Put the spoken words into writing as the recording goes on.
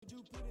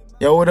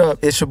Yo, what up?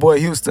 It's your boy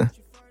Houston.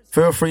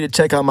 Feel free to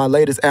check out my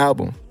latest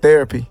album,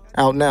 Therapy,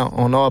 out now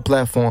on all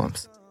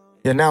platforms.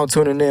 You're now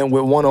tuning in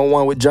with One on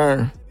One with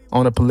Jern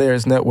on the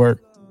Polaris Network.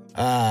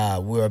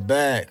 We're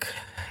back.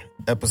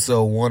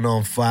 Episode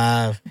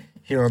 105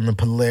 here on the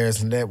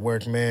Polaris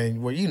Network,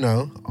 man, where,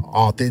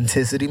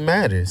 authenticity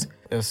matters.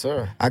 Yes,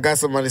 sir. I got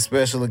somebody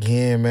special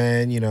again,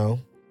 man,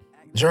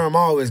 Jerm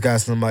always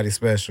got somebody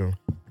special.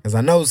 Because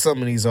I know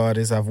some of these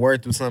artists. I've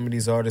worked with some of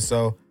these artists,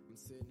 so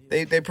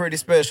they pretty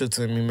special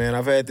to me, man.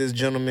 I've had this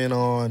gentleman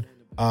on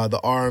the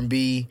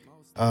R&B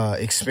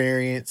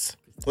experience.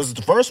 Was it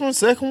the first one,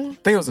 second one? I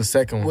think it was the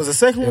second one. Was it the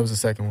second one? It was the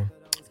second one.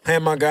 Hey,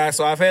 my guy,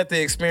 so I've had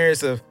the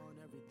experience of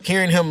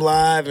hearing him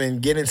live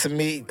and getting to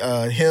meet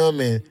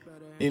him and,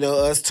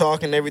 us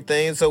talking and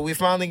everything. So we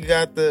finally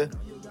got the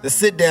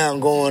sit down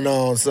going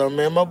on. So,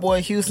 man, my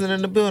boy Houston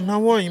in the building.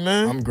 How are you,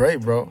 man? I'm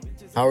great, bro.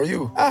 How are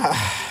you?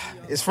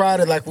 It's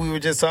Friday like we were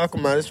just talking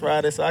about. It's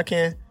Friday, so I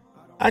can't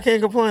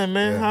complain,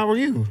 man. Yeah. How are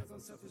you?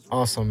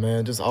 Awesome,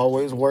 man. Just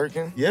always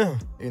working. Yeah.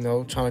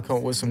 Trying to come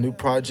up with some new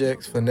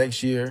projects for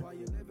next year.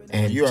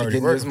 And you already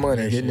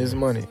getting this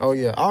money. Oh,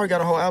 yeah. I already got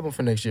a whole album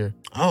for next year.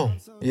 Oh.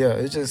 Yeah,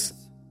 it's just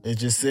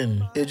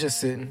sitting. It's just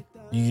sitting.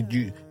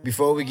 You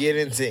before we get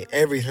into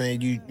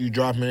everything, you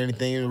dropping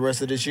anything the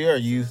rest of this year?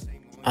 Or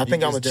I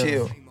think I'm a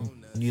chill.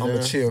 I'm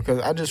a chill because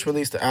I just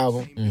released the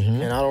album,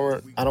 and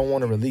I don't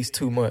want to release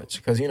too much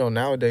because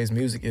nowadays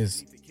music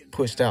is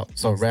pushed out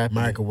so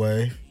rapidly.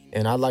 Microwave.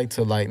 And I like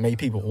to make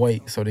people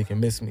wait so they can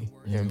miss me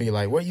and be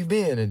like, "Where you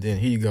been?" And then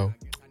here you go.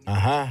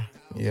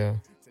 Yeah.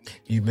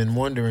 You've been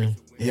wondering.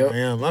 Yep. I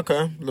am.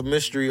 Okay. The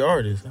mystery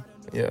artist.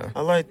 Yeah.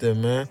 I like that,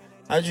 man.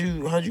 How'd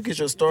you get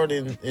your start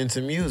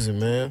into music,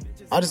 man?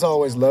 I just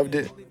always loved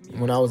it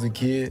when I was a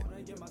kid.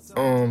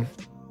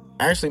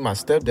 Actually, my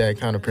stepdad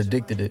kind of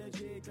predicted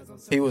it.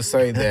 He would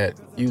say that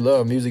you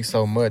love music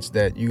so much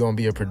that you're going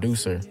to be a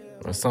producer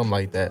or something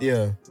like that.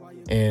 Yeah.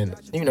 And,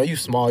 you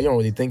small, you don't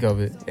really think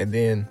of it. And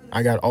then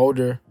I got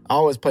older. I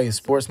always played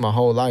sports my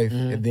whole life.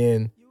 And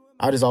then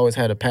I just always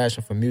had a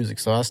passion for music.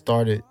 So I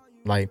started,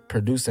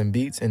 producing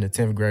beats in the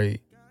 10th grade.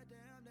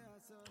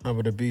 How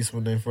about the beats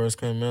when they first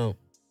came out?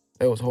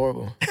 It was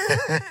horrible.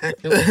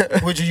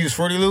 Would you use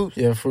Fruity Loops?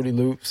 Yeah, Fruity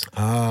Loops.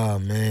 Oh,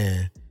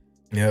 man.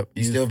 Yep.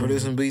 You still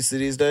producing beats to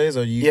these days?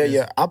 Or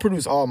Yeah. I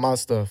produce all my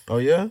stuff. Oh,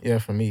 yeah? Yeah,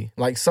 for me.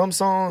 Some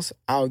songs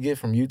I'll get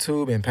from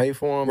YouTube and pay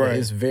for them, but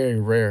it's very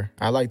rare.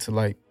 I like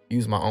to,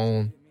 use my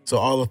own. So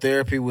all of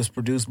Therapy was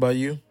produced by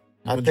you?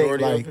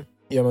 Majority of it?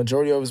 Yeah,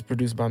 majority of it was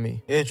produced by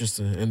me.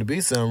 Interesting. And the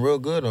beats sound real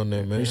good on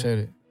there, man. Appreciate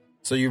it.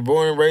 So you're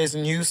born and raised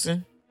in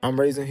Houston? I'm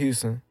raised in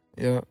Houston.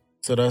 Yeah.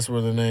 So that's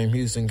where the name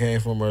Houston came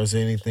from, or is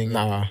there anything?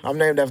 Nah, I'm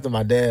named after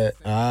my dad.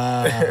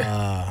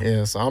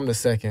 Yeah, so I'm the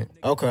second.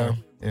 Okay.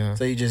 Yeah.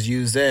 So you just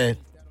use that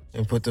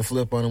and put the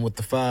flip on it with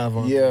the 5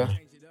 on it.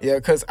 Yeah,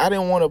 because I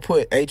didn't want to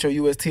put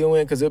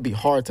HOUSTON because it would be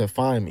hard to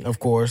find me. Of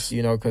course.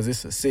 Because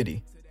it's a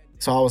city.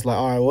 So I was like,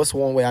 all right, what's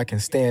one way I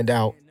can stand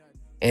out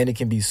and it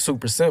can be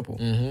super simple?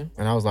 And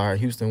I was like, all right,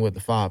 Houston with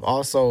the 5.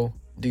 Also,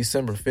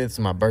 December 5th is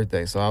my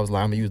birthday, so I was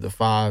like, I'm going to use the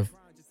 5,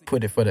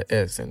 put it for the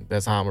S, and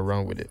that's how I'm going to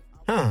run with it.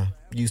 Huh.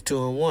 Use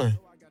 2 and 1.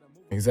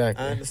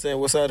 Exactly. I understand.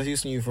 What side of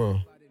Houston you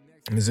from?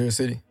 Missouri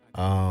City.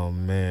 Oh,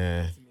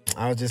 man.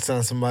 I was just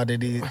telling somebody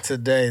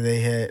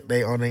today,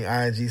 they on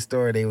their IG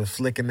story, they was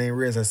flicking their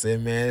wrists. I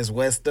said, man, it's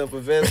West up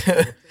of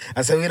Vesta.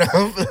 I said, we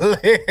don't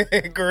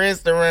flick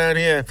wrist around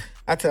here.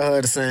 I tell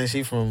her the same.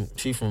 She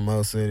from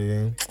Mo City.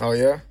 Man. Oh,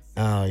 yeah?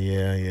 Oh,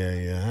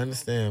 yeah. I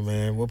understand,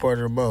 man. What part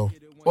of the Mo?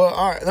 Well,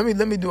 all right,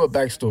 let me do a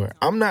backstory.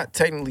 I'm not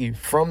technically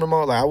from the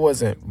Mo. I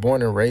wasn't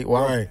born and raised.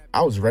 Well, right.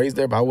 I was raised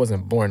there, but I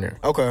wasn't born there.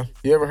 Okay.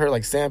 You ever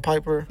heard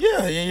Sandpiper?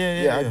 Yeah.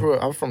 Yeah,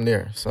 I'm from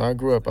there, so I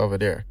grew up over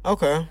there.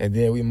 Okay. And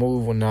then we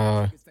moved when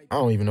I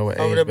don't even know what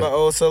age. Over there by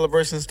Old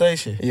Celebration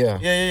Station. Yeah.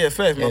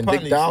 Faith, my and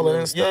partner Dick Dollar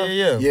and stuff.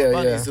 Yeah. My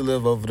partner used to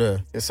live over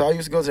there. So I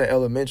used to go to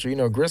elementary,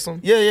 Grissom?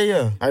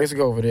 Yeah. I used to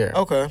go over there.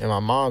 Okay. And my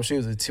mom,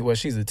 she's a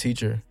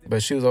teacher,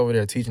 but she was over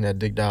there teaching at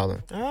Dick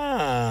Dollar.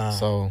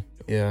 So,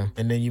 yeah.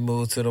 And then you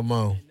moved to the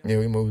Mo. Yeah,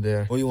 we moved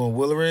there. Were you on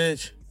Willow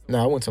Ridge?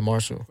 No, I went to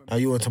Marshall. Oh,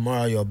 you went to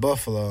Marshall? You a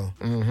Buffalo?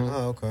 Mm-hmm.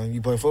 Oh, okay. You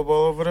play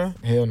football over there?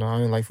 Hell no, I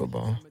didn't like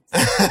football.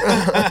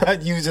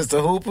 You was just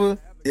a hooper?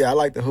 Yeah, I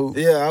like the hoop.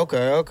 Yeah,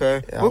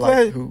 okay. Yeah, I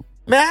like the hoop.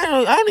 Man,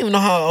 I don't even know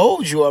how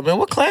old you are, man.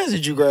 What class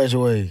did you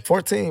graduate?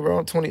 14, bro.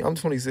 I'm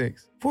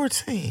 26.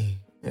 14?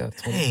 Yeah,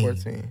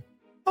 2014.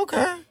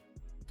 Okay.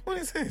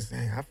 26.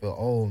 Dang, I feel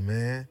old,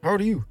 man. How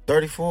old are you?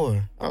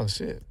 34. Oh,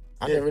 shit.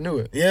 I never knew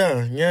it.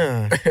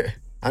 Yeah.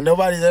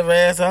 Nobody's ever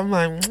asked. I'm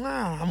like,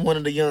 I'm one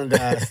of the young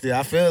guys still.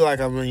 I feel like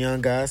I'm a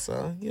young guy,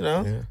 so,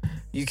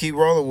 you keep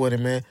rolling with it,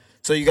 man.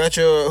 So you got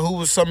who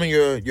was some of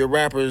your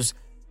rappers,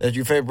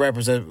 your favorite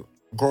rappers that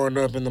growing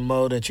up in the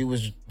mode that you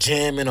was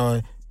jamming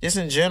or just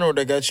in general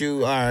that got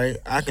you, all right,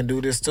 I can do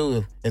this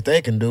too, if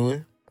they can do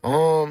it?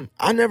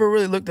 I never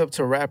really looked up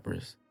to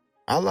rappers.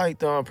 I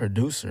liked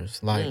producers.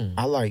 All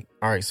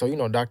right,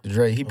 so Dr.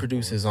 Dre, he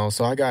produced his own.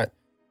 So I got,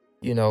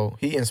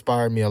 he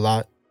inspired me a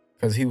lot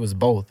because he was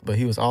both, but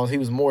he was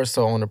more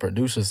so on the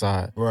producer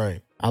side.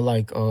 Right. I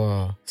like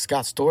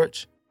Scott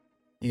Storch.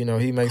 You know,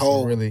 he makes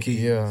some really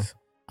keys. Yeah.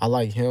 I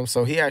like him.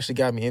 So he actually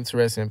got me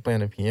interested in playing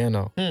the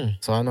piano.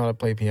 So I know how to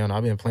play piano.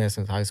 I've been playing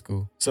since high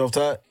school.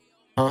 Self-taught?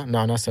 Huh?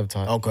 No, not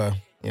self-taught. Okay.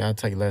 Yeah, I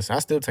take lessons. I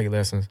still take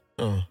lessons.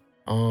 You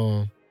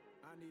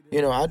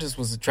know, I just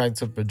was attracted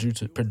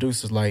to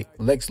producers like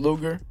Lex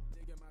Luger.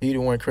 He the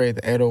one who created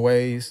the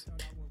 808s.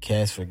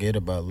 Cats forget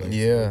about Lex.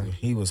 Yeah. Luger.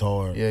 He was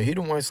hard. Yeah, he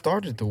the one who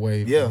started the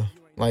wave. Yeah.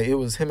 Like, it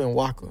was him and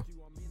Waka.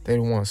 They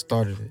the one who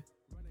started it.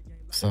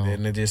 So,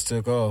 And it just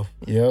took off.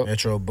 Yep.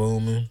 Metro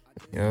booming.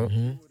 Yep.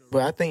 Mm-hmm.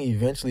 But I think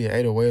eventually the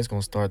 808 is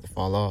going to start to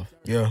fall off.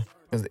 Yeah.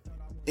 Because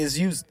it's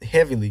used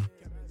heavily.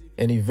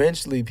 And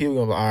eventually people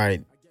going to be like, all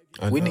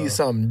right, we need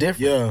something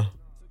different. Yeah.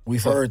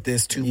 We've heard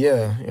this too much.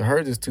 Yeah, I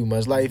heard this too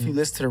much. Like, if you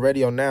listen to the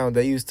radio now,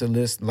 they used to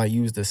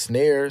use the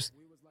snares.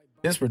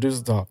 This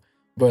producer talk.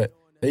 But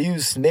they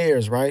use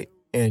snares, right?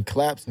 And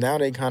claps. Now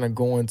they kind of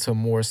go into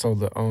more so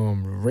the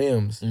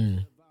rims.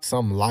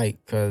 Something light,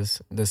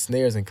 because the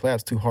snares and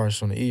claps too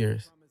harsh on the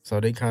ears. So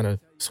they kind of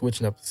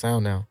switching up the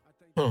sound now.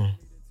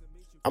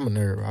 I'm a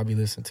nerd. I'll be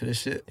listening to this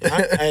shit.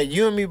 Hey,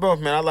 you and me both,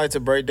 man. I like to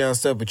break down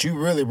stuff, but you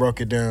really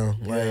broke it down.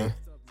 Like,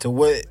 to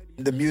what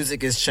the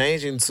music is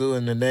changing to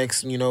in the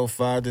next,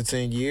 5 to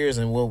 10 years,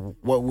 and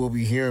what we'll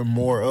be hearing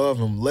more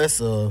of and less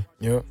of.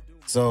 Yep.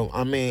 So,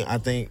 I mean, I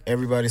think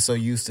everybody's so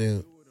used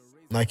to,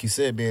 like you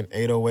said, being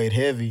 808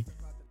 heavy,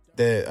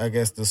 that I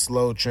guess the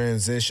slow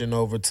transition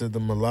over to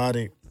the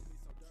melodic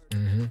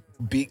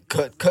beat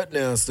cut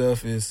down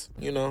stuff is,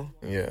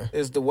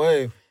 is the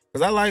wave.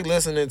 Because I like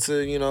listening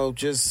to,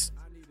 just,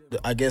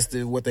 I guess,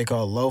 what they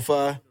call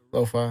lo-fi.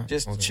 Lo-fi?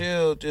 Just to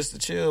chill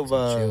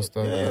vibe. Chill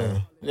stuff,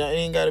 yeah. It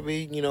ain't got to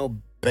be,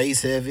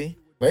 bass heavy.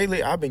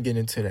 Lately, I've been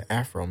getting into the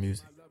Afro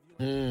music.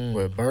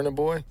 With Burna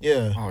Boy?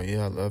 Yeah. Oh,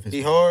 yeah, I love his.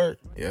 He hard?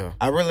 Yeah.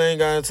 I really ain't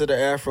got into the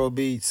Afro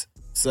beats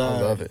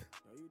side. I love it.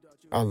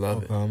 I'm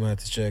gonna have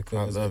to check.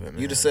 I love it,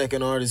 man. You the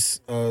second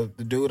artist, the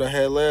dude I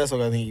had last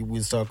week, I think he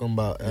was talking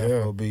about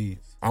Afro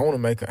beats. I want to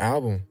make an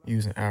album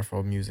using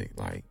Afro music.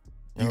 Like,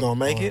 you gonna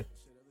make it?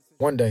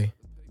 One day.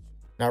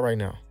 Not right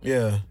now.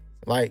 Yeah.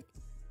 Like,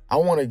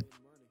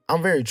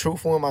 I'm very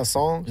truthful in my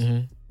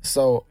songs.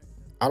 So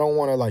I don't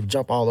want to like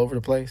jump all over the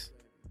place.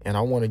 And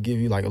I want to give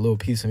you like a little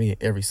piece of me in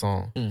every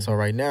song. So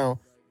right now,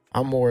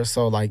 I'm more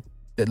so like,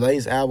 the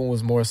latest album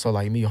was more so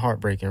like me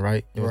heartbreaking,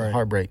 right? It was a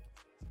heartbreak.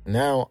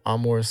 Now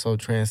I'm more so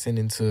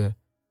transcending to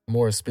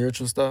more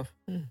spiritual stuff.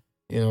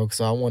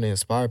 Because I want to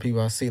inspire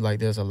people. I see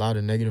like there's a lot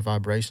of negative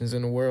vibrations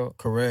in the world.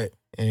 Correct.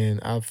 And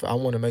I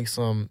want to make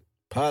something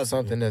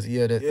that's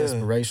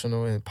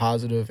inspirational and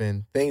positive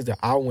and things that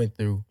I went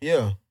through.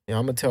 Yeah.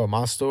 I'm gonna tell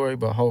my story,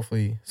 but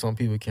hopefully some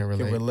people can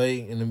relate. Can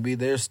relate and it be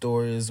their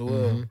story as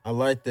well. I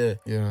like that.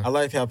 Yeah. I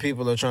like how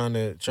people are trying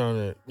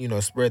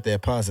to spread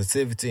that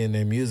positivity in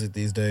their music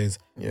these days.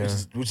 Yeah.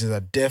 Which is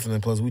a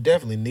definite plus. We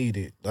definitely need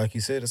it. Like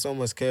you said, there's so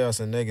much chaos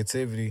and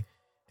negativity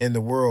in the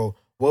world.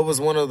 What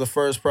was one of the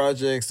first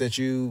projects that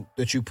you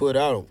put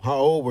out? How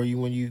old were you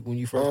when you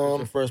first put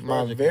your first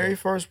project? My very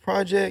first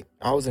project,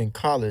 I was in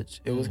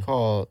college. It was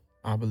called,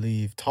 I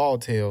believe, Tall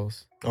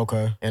Tales.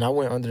 Okay. And I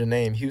went under the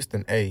name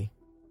Houston A.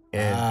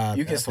 And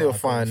you can still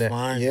find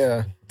that.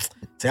 Yeah.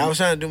 See, I was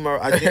trying to do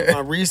I did my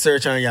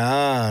research on you.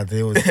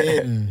 It was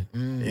hidden.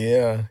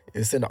 Yeah,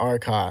 it's in the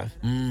archive.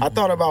 I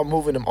thought about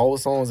moving them old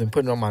songs and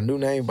putting on my new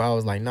name, but I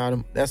was like, nah,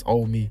 that's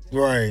old me.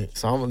 Right.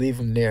 So I'm going to leave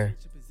them there.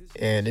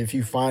 And if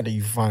you find it,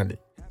 you find it.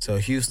 So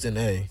Houston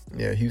A.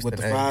 Yeah, Houston A. With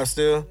the 5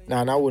 still?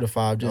 Nah, not with a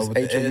 5. Just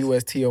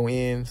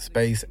HOUSTON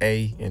space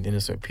A, and then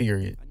it's a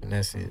period. And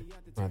that's it.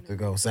 I have to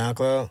go.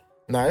 SoundCloud?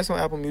 Nah, it's on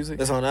Apple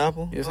Music. It's on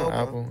Apple? It's on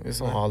Apple.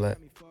 It's on all that.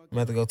 I'm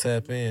about to go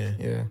tap in.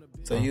 Yeah.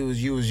 So you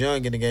was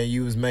young in the game.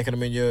 You was making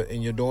them in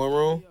your dorm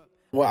room?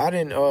 Well, I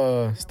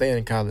didn't stay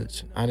in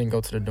college. I didn't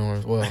go to the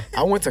dorms. Well,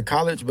 I went to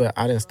college, but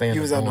I didn't stay in the dorms.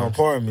 You was in the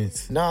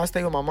apartments? No, I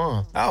stayed with my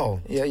mom.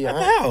 Oh. Yeah. At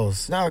the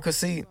house? No, because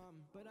see,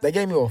 they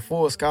gave me a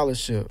full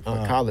scholarship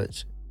for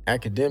college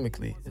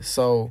academically.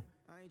 So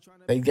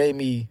they gave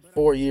me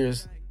 4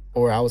 years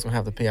or I was going to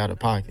have to pay out of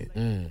pocket.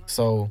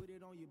 So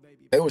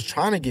they was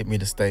trying to get me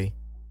to stay.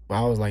 But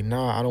I was like,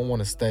 nah, I don't want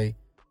to stay.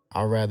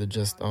 I'd rather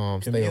just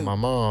stay with my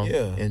mom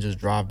and just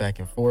drive back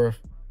and forth.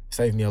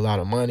 Save me a lot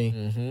of money.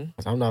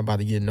 Because I'm not about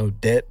to get no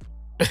debt.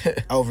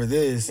 Over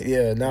this.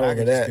 Yeah, not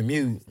over that.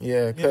 Commute.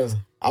 Yeah, because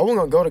I wasn't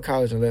going to go to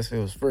college unless it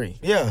was free.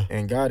 Yeah.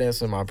 And God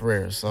answered my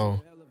prayers.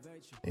 So,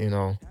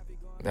 that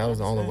was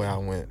the only way I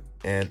went.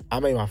 And I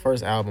made my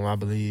first album, I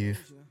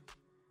believe,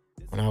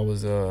 when I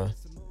was a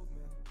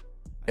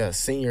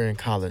senior in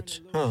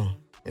college. Huh.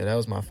 Yeah, that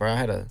was my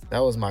first. That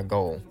was my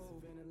goal.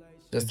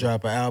 Just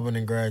drop an album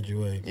and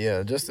graduate.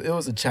 Yeah, it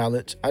was a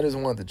challenge. I just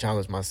wanted to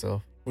challenge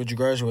myself. What'd you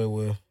graduate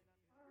with?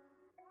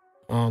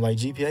 Like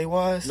GPA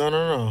wise?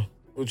 No.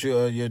 What's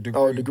your degree?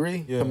 Oh,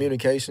 degree? Yeah.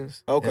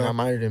 Communications. Okay. And I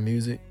minored in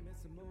music.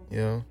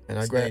 And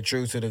I Stay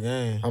true to the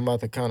game. I'm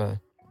about to kind of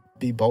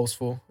be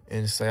boastful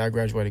and say I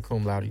graduated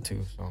cum laude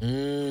too. So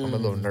I'm a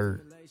little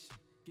nerd.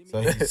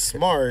 So he's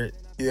smart.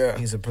 Yeah.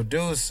 He's a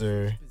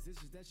producer.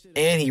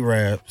 and he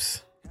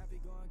raps,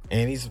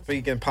 and he's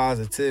speaking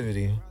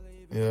positivity.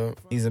 Yeah.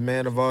 He's a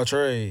man of all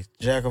trades,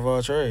 jack of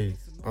all trades.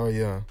 Oh,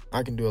 yeah.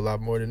 I can do a lot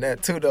more than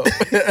that, too, though.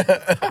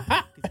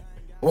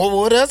 Well,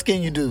 what else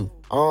can you do?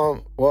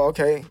 Well,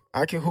 okay.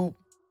 I can hoop.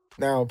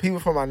 Now, people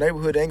from my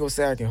neighborhood, they ain't gonna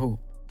say I can hoop.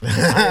 I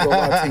ain't gonna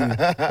lie to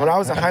you. When I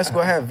was in high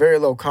school, I had very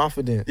low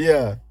confidence.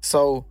 Yeah.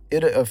 So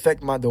it'll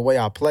affect the way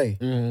I play.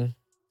 Mm-hmm.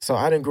 So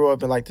I didn't grow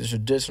up in like the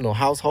traditional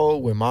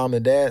household with mom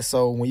and dad.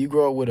 So when you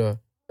grow up with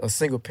a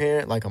single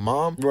parent, like a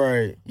mom,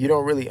 Right. you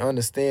don't really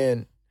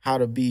understand how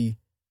to be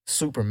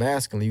super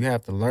masculine. You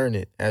have to learn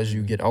it as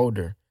you get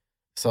older.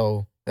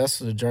 So that's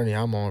the journey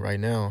I'm on right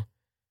now,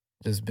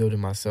 just building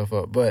myself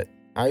up. But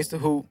I used to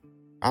hoop.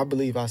 I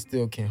believe I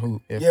still can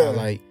hoop. If I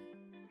like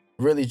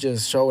really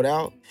just showed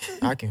out,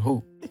 I can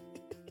hoop.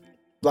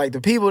 Like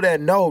the people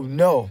that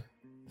know,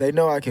 they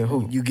know I can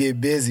hoop. You get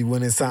busy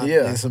when it's time to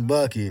get some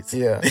buckets.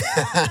 Yeah.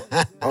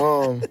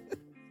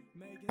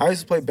 I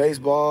used to play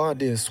baseball. I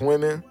did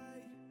swimming.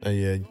 Oh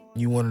yeah,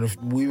 we one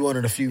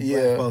of the few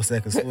black folks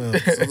that can swim.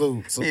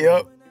 Salute.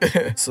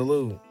 Yep.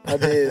 Salute.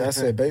 I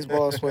said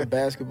baseball, swim,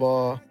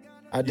 basketball.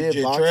 I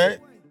did boxing. Track?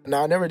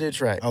 No, I never did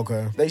track.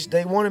 Okay.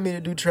 They wanted me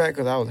to do track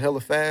because I was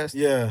hella fast.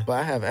 Yeah. But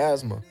I have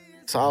asthma.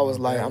 So I was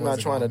like, I'm not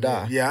trying to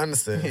die. Yeah, I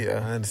understand. Yeah.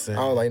 I understand.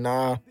 I was like,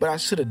 nah. But I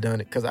should have done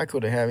it because I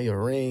could have had me a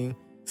ring.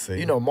 See.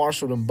 You know,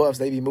 Marshall, them buffs,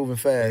 they be moving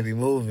fast. They be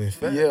moving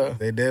fast. Yeah.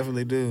 They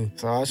definitely do.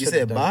 So I You should said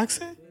have done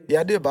boxing? it. Yeah,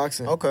 I did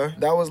boxing. Okay.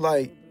 That was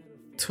like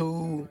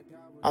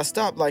I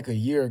stopped like a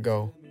year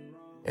ago.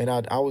 And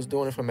I was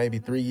doing it for maybe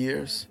 3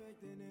 years.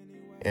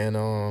 And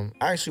I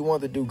actually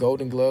wanted to do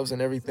Golden Gloves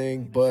and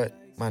everything, but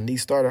my knee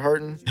started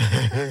hurting.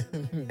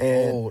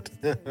 And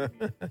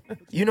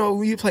you know,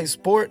 when you play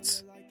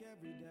sports,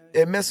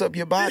 it messes up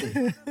your body.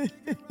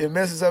 It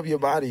messes up your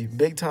body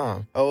big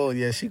time. Oh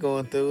yeah, she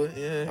going through it.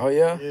 Yeah. Oh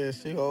yeah? Yeah,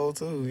 she old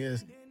too.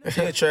 Yes.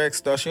 She a track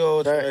star. She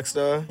old track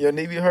star. Your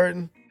knee be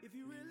hurting?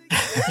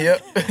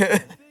 Yep.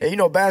 And you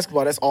know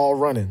basketball, that's all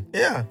running.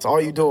 Yeah. That's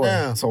all you doing.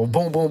 Yeah. So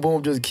boom, boom,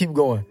 boom, just keep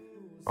going.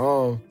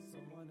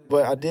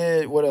 But I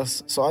did, what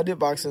else? So I did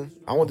boxing.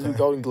 I wanted to do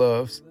Golden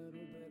Gloves,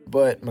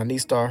 but my knee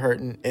started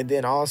hurting. And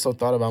then I also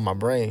thought about my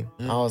brain.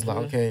 I was like,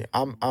 okay,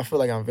 I feel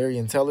like I'm very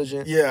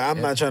intelligent. Yeah, I'm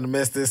not trying to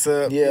mess this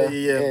up. Yeah.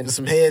 And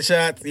some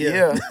headshots.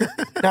 Yeah.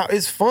 Now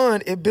it's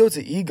fun. It builds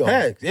an ego.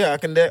 Heck, yeah,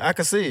 I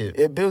can see it.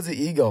 It builds an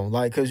ego,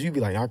 like, cause you be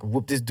like, I can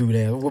whoop this dude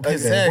ass, whoop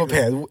his ass,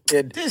 Exactly. whoop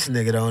his ass. This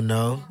nigga don't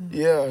know.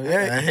 Yeah.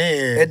 A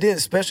hand. And then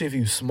especially if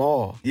you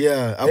small.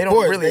 Yeah, of They don't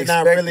course. really They're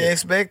not expect really it.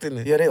 expecting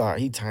it. Yeah, they like,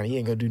 he tiny, he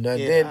ain't gonna do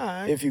nothing. Yeah, Then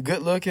alright. if you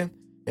good looking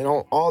and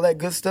all that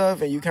good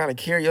stuff, and you kind of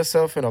carry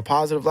yourself in a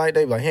positive light,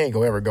 they be like, he ain't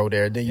gonna ever go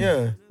there. Then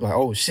you like,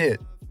 oh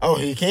shit. Oh,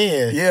 he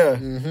can. Yeah.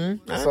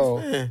 Mm-hmm.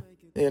 So,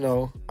 you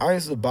know, I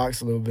used to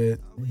box a little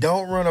bit.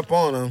 Don't run up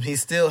on him. He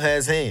still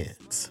has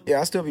hands. Yeah,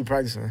 I still be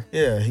practicing.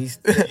 Yeah,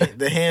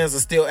 the hands are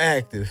still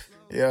active.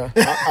 Yeah.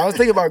 I was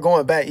thinking about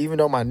going back, even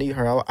though my knee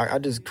hurt. I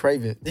just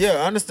crave it. Yeah,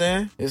 I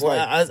understand. It's well,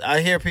 like-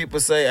 I hear people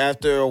say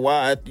after a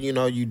while, after, you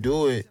know, you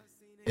do it,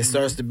 it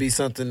starts to be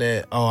something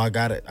that, I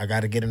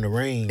gotta get in the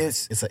ring.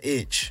 It's an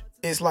itch.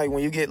 It's like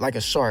when you get like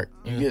a shark,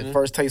 you get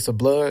first taste of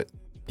blood,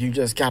 you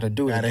just gotta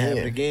do it Gotta again. have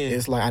it again.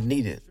 It's like I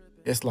need it.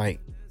 It's like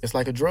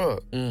a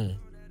drug.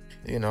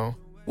 You know?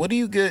 How do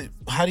you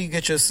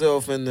get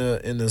yourself in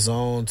the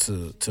zone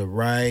to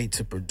write,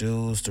 to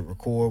produce, to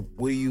record?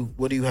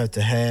 What do you have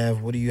to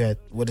have? What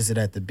does it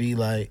have to be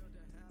like?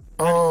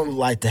 How do you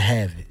like to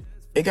have it?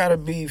 It gotta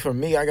be, for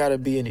me, I gotta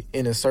be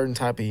in a certain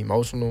type of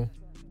emotional,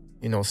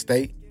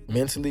 state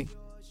mentally.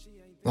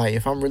 Like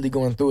if I'm really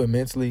going through it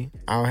mentally,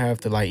 I'll have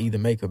to like either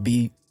make a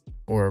beat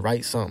or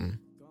write something.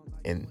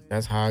 And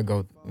that's how I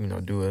go,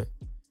 do it.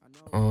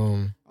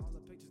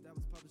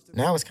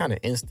 Now it's kind of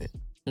instant.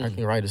 I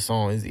can write a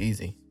song, it's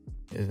easy.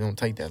 It don't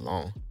take that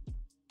long.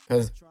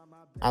 Cause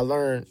I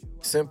learned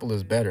simple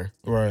is better.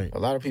 Right. A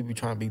lot of people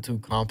trying to be too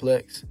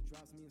complex,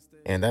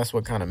 and that's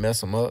what kind of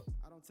mess them up.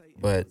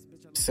 But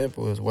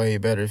simple is way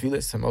better. If you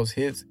listen to most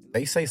hits,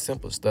 they say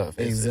simple stuff.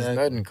 It's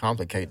nothing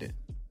complicated.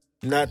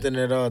 Nothing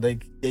at all. They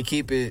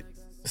keep it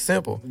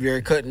simple,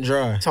 very cut and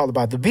dry. It's all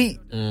about the beat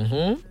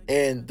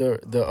and the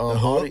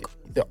hook.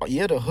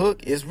 The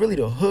hook is really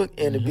the hook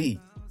and the beat,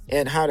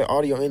 and how the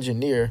audio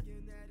engineer,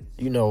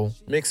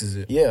 mixes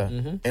it. Yeah,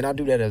 and I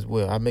do that as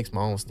well. I mix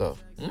my own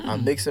stuff. I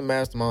mix and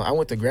master my own. I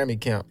went to Grammy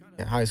camp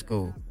in high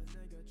school,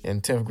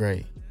 in 10th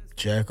grade.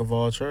 Jack of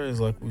all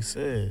trades, like we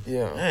said.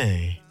 Yeah.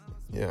 Dang.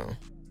 Yeah.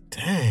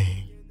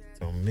 Dang.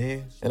 So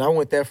man. And I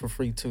went there for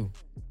free too.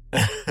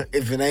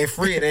 If it ain't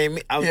free, it ain't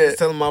me. I was just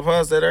telling my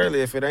pops that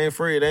earlier. If it ain't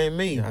free, it ain't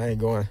me. I ain't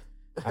going.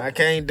 I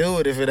can't do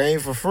it if it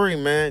ain't for free,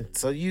 man.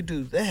 So you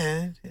do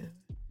that.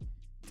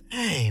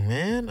 Dang,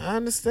 man. I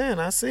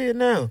understand. I see it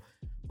now.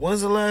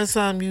 When's the last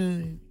time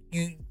you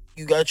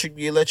let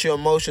your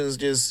emotions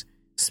just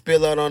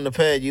spill out on the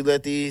pad? You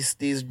let these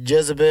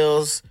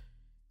Jezebels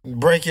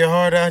break your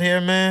heart out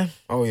here, man?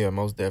 Oh yeah,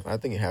 most definitely. I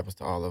think it happens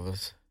to all of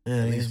us.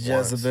 Yeah, these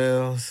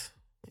Jezebels.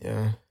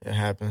 Yeah, it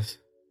happens.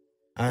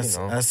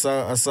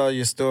 I saw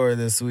your story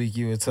this week.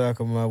 You were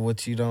talking about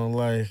what you don't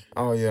like.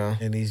 Oh yeah.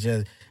 And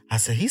I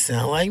said, he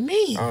sound like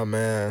me. Oh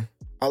man.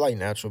 I like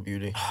natural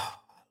beauty.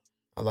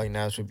 I like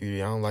natural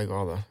beauty. I don't like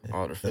all the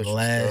artificial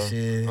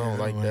lashes. Stuff. I don't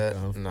like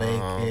that. No.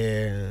 Fake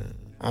hair.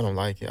 I don't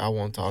like it. I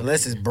won't talk.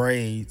 Unless it's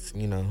braids,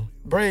 you know.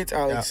 Braids,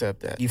 I'll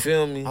accept that. You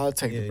feel me? I'll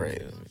take the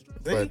braids.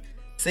 But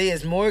see,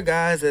 it's more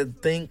guys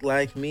that think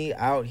like me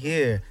out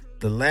here.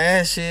 The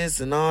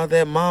lashes and all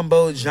that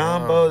mambo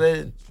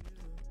jumbo.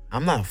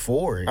 I'm not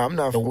for it. I'm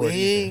not the for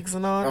wigs it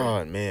and all that.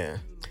 Oh man,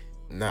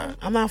 nah.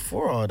 I'm not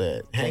for all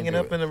that. Hanging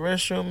up in the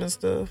restroom and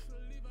stuff.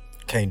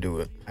 Can't do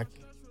it. I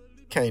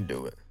can't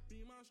do it.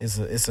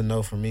 It's a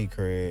no for me,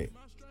 Craig.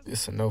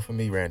 It's a no for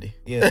me, Randy.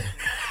 Yeah.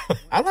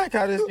 I like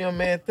how this young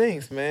man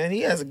thinks, man.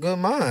 He has a good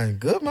mind.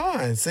 Good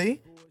mind, see?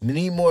 We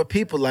need more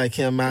people like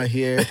him out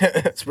here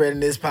spreading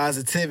this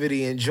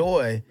positivity and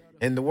joy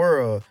in the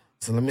world.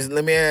 So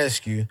let me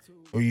ask you,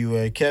 were you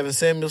a Kevin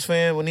Samuels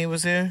fan when he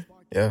was here?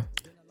 Yeah.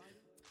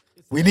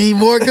 We need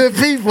more good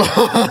people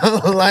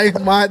like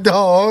my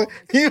dog,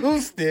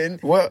 Houston.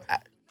 Well,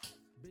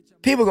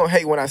 people gonna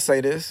hate when I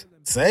say this.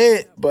 Say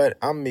it. But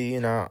I'm me,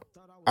 you know.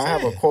 I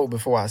have a quote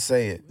before I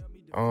say it.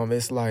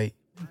 It's like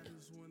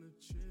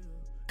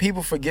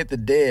people forget the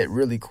dead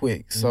really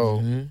quick,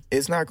 so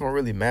it's not gonna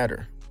really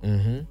matter.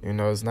 Mm-hmm. You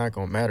know, it's not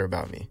gonna matter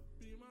about me.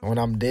 When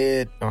I'm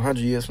dead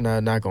 100 years from now,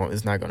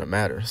 it's not gonna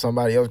matter.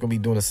 Somebody else gonna be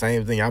doing the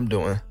same thing I'm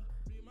doing.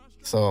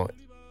 So,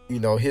 you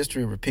know,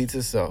 history repeats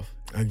itself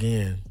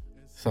again.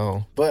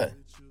 So, but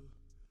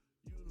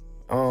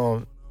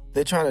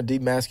they're trying to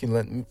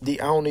demasculate.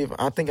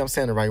 I think I'm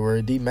saying the right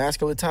word.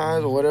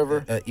 Demasculatize or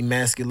whatever.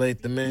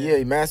 Emasculate the man. Yeah,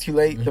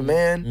 emasculate the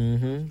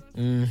man.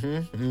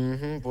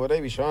 Boy,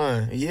 they be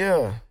trying.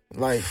 Yeah,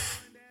 like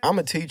I'm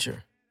a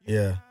teacher.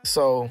 Yeah.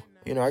 So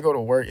you know, I go to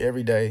work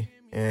every day,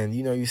 and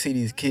you know, you see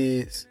these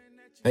kids.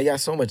 They got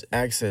so much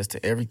access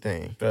to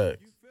everything. Right.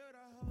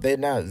 They're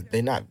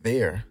not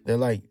there. They're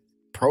like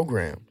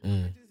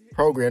programmed.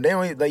 Programmed. They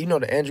don't like, you know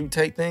the Andrew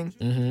Tate thing.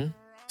 Mm-hmm.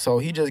 So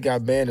he just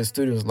got banned. The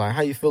students like,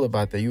 how you feel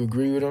about that? You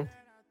agree with him?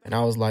 And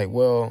I was like,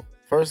 well,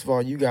 first of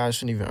all, you guys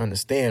shouldn't even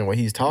understand what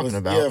he's talking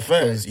about. Yeah,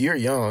 because you're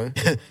young.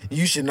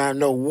 You should not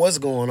know what's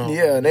going on.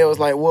 Yeah, and they was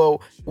like,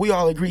 well, we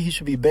all agree he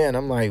should be banned.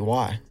 I'm like,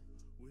 why?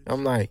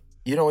 I'm like,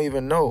 you don't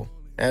even know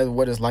as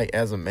what it's like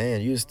as a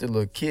man. You're still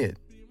a kid.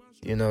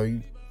 You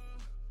know,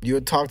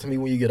 you'll talk to me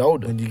when you get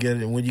older. When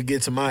you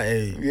get to my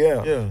age.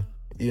 Yeah. Yeah.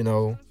 You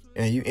know,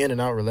 and you in and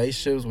out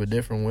relationships with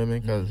different women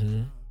because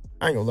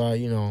I ain't gonna lie,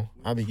 you know,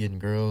 I be getting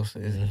girls.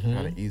 It's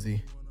kind of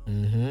easy.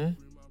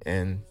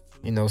 And,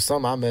 you know,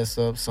 some I mess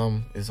up,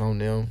 some is on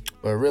them.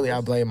 But really,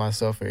 I blame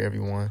myself for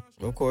everyone.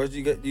 Of course,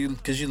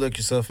 because you look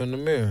yourself in the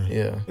mirror.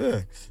 Yeah.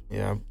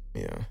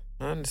 Yeah.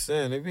 I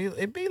understand.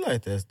 It be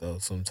like that, though,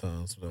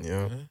 sometimes. Though,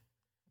 yeah. Man.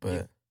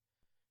 But,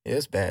 yeah,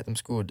 it's bad. Them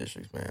school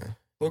districts, man.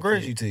 What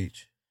grades you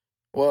teach?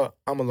 Well,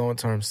 I'm a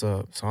long-term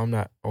sub, so I'm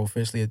not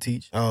officially a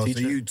teacher. Oh,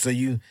 so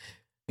you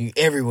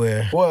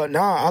everywhere. Well,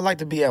 I like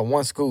to be at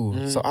one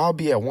school. So I'll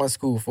be at one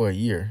school for a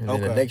year. And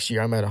then the next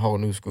year, I'm at a whole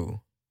new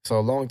school. So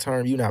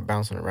long-term, you're not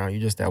bouncing around.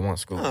 You're just at one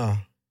school.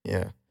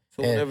 Yeah.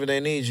 So whenever they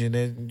need you,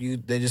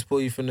 they just pull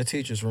you from the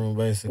teacher's room,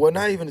 basically. Well,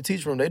 not even the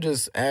teacher room. They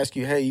just ask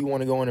you, hey, you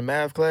want to go into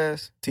math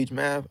class? Teach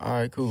math? All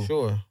right, cool.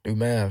 Sure. Do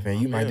math.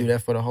 And you might do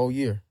that for the whole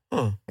year.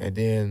 Huh. And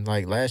then,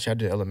 like, last year I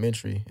did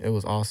elementary. It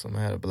was awesome.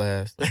 I had a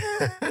blast.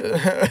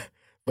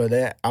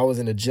 But I was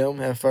in the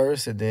gym at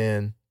first, and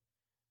then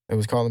it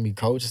was calling me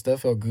coach and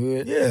stuff. Felt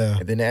good. Yeah.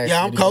 And then they asked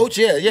I'm coach.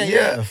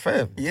 Yeah.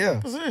 Fab.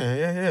 Yeah.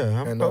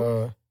 Yeah. I'm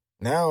coach.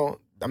 Now,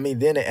 I mean,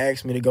 then they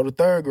asked me to go to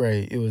third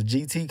grade. It was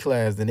GT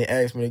class. Then they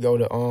asked me to go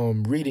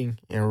to reading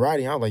and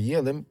writing. I was like, yeah,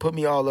 let me put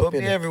me all up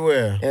in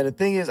everywhere. And the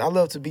thing is, I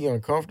love to be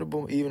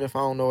uncomfortable, even if I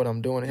don't know what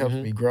I'm doing. It helps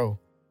me grow.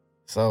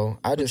 So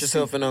I just put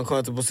yourself in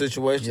uncomfortable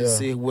situations.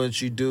 See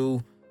what you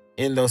do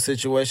in those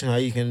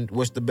situations.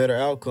 What's the better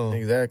outcome?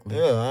 Exactly.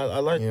 Yeah, I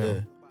like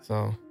that.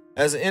 So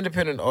as an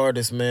independent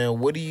artist, man,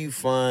 what do you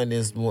find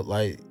is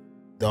like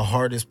the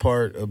hardest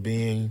part of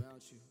being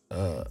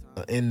an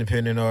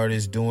independent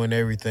artist, doing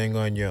everything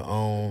on your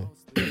own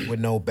with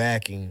no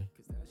backing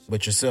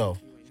but yourself?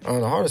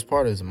 The hardest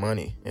part is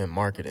money and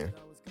marketing.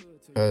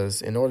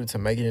 Because in order to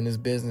make it in this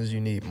business,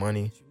 you need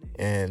money,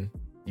 and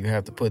you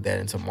have to put that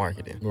into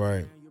marketing.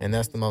 Right. And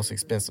that's the most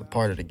expensive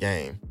part of the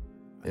game,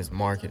 is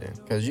marketing.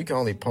 Because you can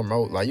only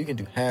promote, like you can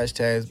do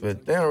hashtags,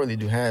 but they don't really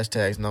do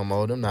hashtags no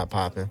more. They're not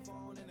popping.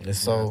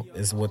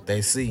 It's what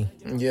they see.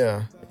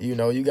 Yeah. You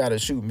know, you got to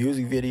shoot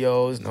music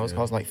videos. You know, it's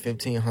cost like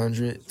 $1,500,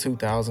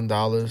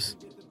 $2,000,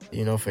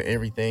 you know, for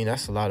everything.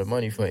 That's a lot of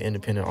money for an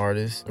independent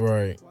artist.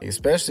 Right.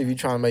 Especially if you're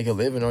trying to make a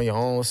living on your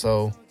own.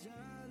 So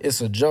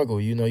it's a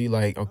juggle. You know, you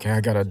like, okay, I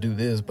got to do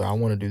this, but I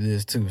want to do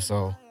this too.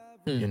 So,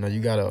 you know, you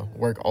got to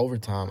work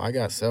overtime. I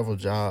got several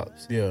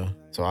jobs. Yeah.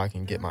 So I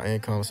can get my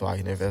income, so I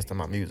can invest in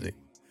my music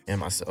and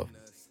myself.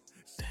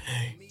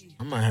 Dang.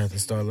 I might have to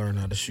start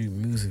learning how to shoot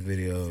music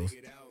videos.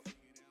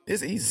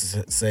 It's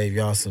easy. Save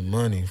y'all some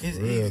money. For it's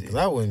real, easy. because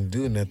I wouldn't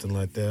do nothing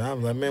like that.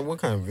 I'm like, man, what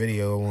kind of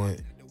video I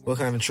want? What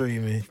kind of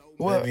treatment?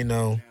 Let me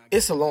know.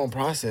 It's a long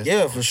process.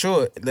 Yeah, for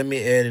sure. Let me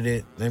edit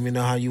it. Let me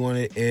know how you want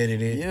to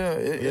edit it. Yeah,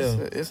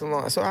 it's a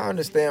long. So I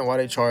understand why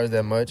they charge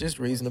that much. It's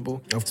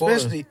reasonable. Of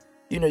course. Especially,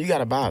 you got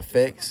to buy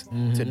effects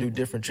to do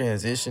different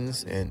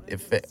transitions and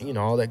effect,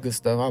 all that good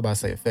stuff. I was about to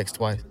say effects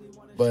twice.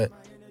 But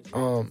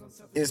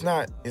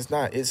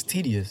it's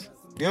tedious.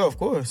 Yeah, of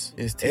course.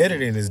 It's tedious.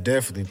 Editing is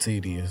definitely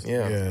tedious.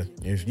 Yeah.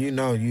 If you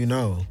know, you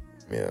know.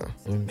 Yeah.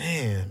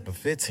 Man, but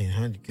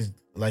 $1,500, because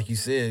like you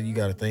said, you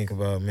got to think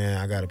about, man,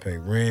 I got to pay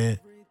rent.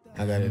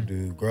 I got to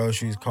do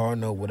groceries, car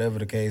note, whatever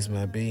the case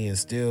might be, and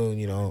still,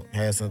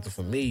 have something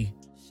for me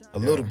a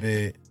little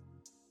bit.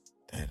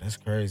 That's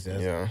crazy.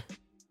 Yeah.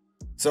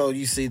 So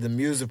you see, the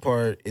music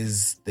part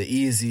is the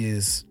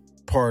easiest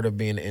part of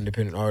being an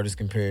independent artist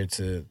compared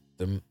to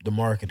the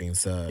marketing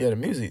side. Yeah, the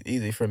music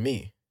easy for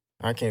me.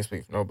 I can't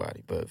speak for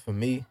nobody, but for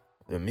me,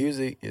 the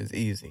music is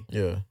easy.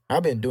 Yeah.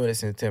 I've been doing it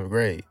since 10th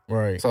grade.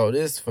 Right. So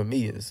this, for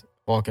me, is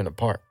walk in the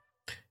park.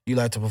 You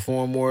like to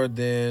perform more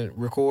than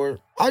record?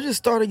 I just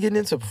started getting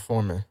into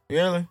performing.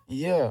 Really?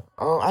 Yeah.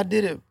 I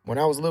did it when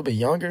I was a little bit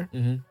younger.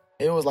 Mm-hmm.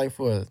 It was like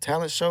for a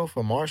talent show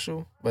for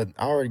Marshall, but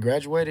I already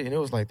graduated, and it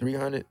was like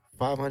 300,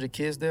 500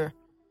 kids there.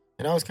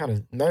 And I was kind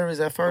of nervous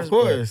at first. Of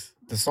course.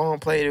 But the song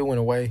played, it went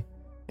away,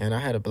 and I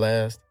had a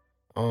blast.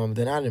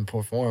 Then I didn't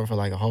perform for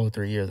like a whole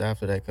 3 years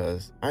after that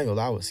because I ain't gonna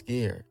lie, I was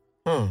scared.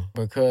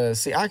 Because,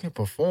 see, I can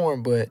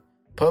perform, but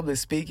public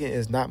speaking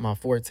is not my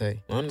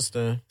forte. I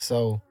understand.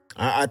 So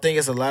I think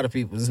it's a lot of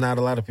people. It's not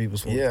a lot of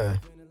people's forte. Yeah.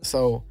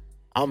 So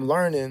I'm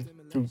learning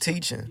through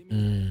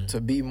teaching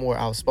to be more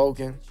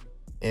outspoken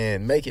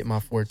and make it my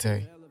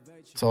forte.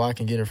 So I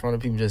can get in front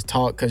of people and just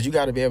talk. Because you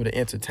got to be able to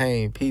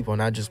entertain people,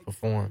 not just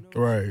perform.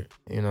 Right.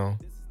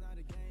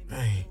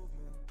 Hey,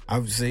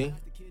 I see.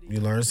 You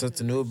learn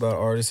something new about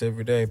artists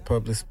every day.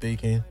 Public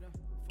speaking,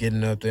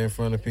 getting up there in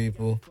front of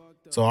people.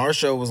 So our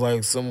show was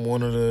like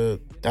one of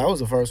the... That was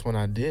the first one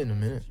I did in a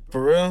minute.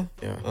 For real?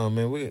 Yeah. Oh,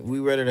 man, we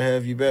ready to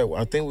have you back.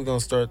 I think we're going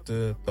to start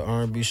the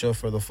R&B show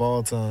for the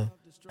fall time,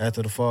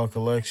 after the fall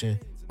collection.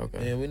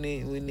 Okay. Yeah, we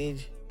need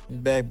you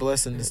back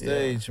blessing the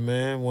stage,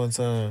 man, one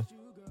time.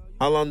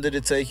 How long did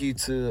it take you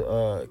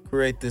to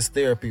create this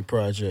therapy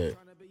project?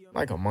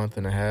 Like a month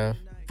and a half.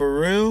 For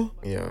real?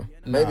 Yeah.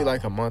 Maybe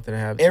like a month and a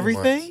half.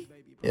 Everything?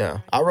 Yeah.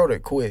 I wrote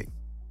it quick.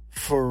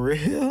 For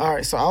real? All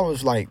right, so I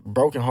was like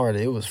brokenhearted.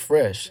 It was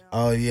fresh.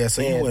 Oh, yeah,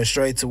 so you went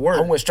straight to work.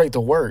 I went straight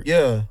to work.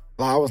 Yeah.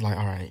 I was like,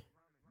 all right,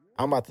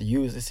 I'm about to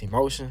use this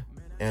emotion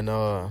and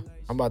I'm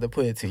about to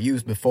put it to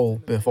use before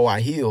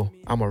I heal.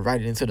 I'm going to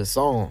write it into the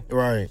song.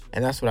 Right.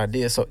 And that's what I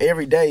did. So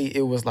every day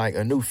it was like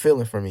a new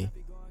feeling for me.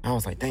 I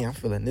was like, dang, I'm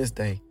feeling this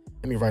day.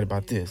 Let me write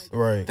about this.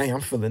 Right. Dang,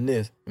 I'm feeling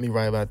this. Let me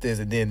write about this.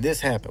 And then this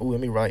happened. Ooh, let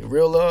me write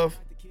real love.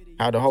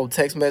 How the whole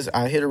text message,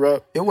 I hit her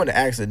up. It wasn't an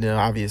accident,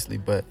 obviously,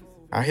 but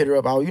I hit her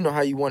up. Oh, you know how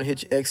you want to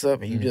hit your ex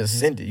up and you just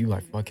send it. You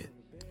like, fuck it.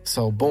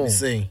 So boom.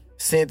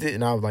 Sent it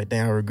and I was like,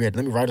 damn, I regret it.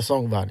 Let me write a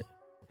song about it.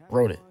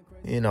 Wrote it.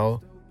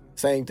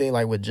 Same thing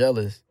like with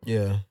Jealous.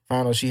 Yeah.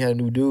 Found out she had a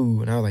new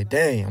dude and I was like,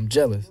 dang, I'm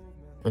jealous.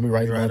 Let me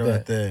write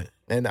about that.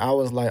 And I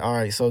was like, all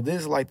right, so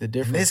this is like the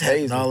different This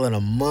happened all in a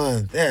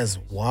month. That's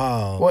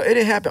wild. Well, it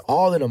didn't happen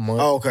all in a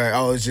month. Oh, okay.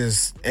 Oh, it's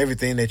just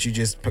everything that you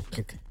just got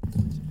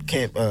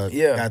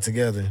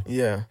together.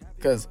 Yeah.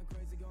 Because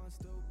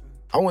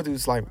I went through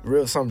like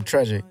something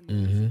tragic.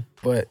 Mm-hmm.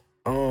 But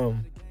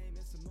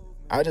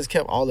I just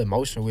kept all the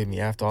emotion with me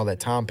after all that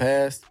time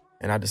passed,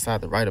 and I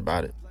decided to write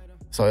about it.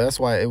 So that's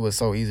why it was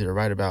so easy to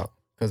write about,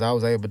 because I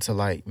was able to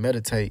like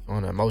meditate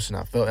on the emotion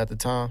I felt at the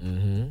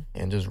time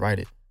and just write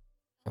it.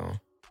 So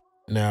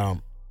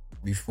now,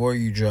 before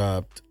you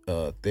dropped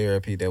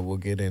therapy that we'll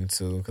get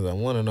into, because I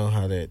want to know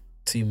how that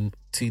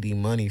TD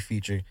Money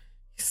feature,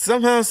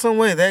 somehow, some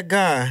way, that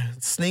guy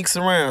sneaks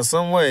around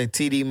some way.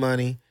 TD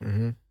Money.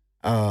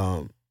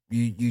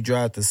 You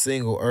dropped a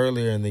single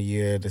earlier in the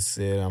year that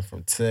said, "I'm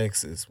from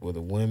Texas, where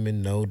the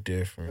women know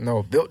different."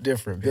 No, built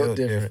different. Built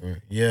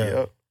different. Yeah.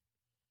 Yep.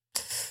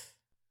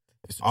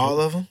 All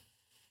of them?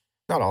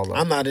 Not all of them.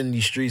 I'm not in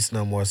these streets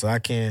no more, so I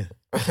can't.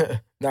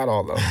 Not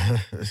all of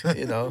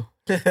them.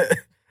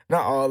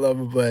 Not all of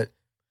them, but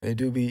they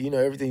do be.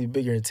 Everything's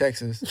bigger in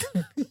Texas.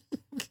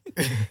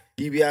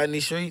 You be out in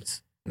these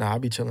streets? Nah, I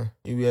be chilling.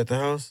 You be at the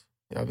house?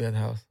 Yeah, I'll be at the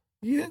house.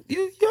 You're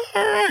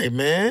all right,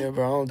 man. Yeah,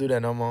 bro, I don't do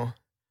that no more.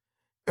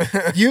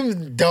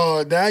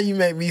 Now you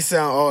make me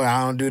sound,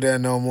 I don't do that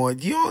no more.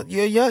 You're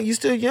young. You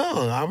still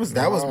young.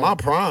 That was my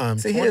prime.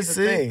 See, here's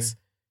the thing.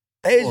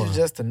 Age is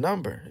just a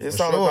number. It's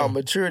all about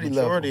maturity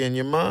level. Maturity in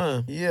your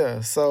mind.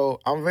 Yeah, so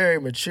I'm very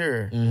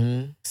mature.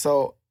 Mm-hmm.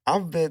 So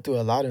I've been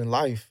through a lot in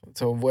life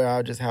to where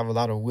I just have a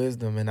lot of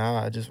wisdom and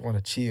I just want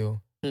to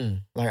chill.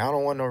 Like, I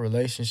don't want no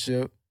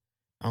relationship.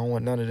 I don't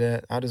want none of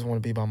that. I just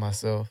want to be by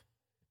myself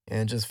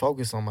and just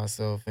focus on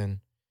myself. And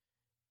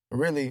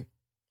really,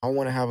 I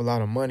want to have a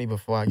lot of money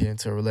before I get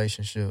into a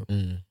relationship.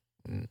 And,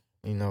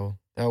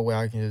 that way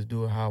I can just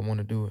do it how I want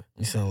to do it.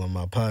 You sound like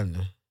my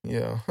partner.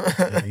 Yeah.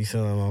 You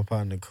sound like my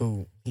partner,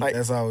 cool.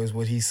 That's always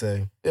what he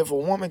say. If a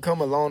woman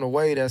come along the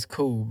way, that's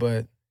cool.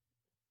 But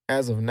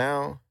as of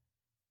now,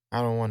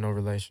 I don't want no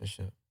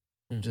relationship.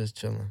 Just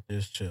chilling.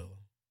 Just chilling.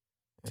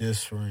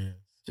 Just friends.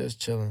 Just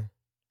chilling.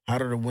 How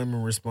do the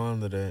women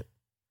respond to that?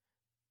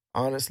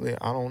 Honestly,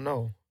 I don't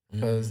know.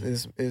 Because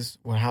it's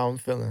how I'm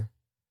feeling.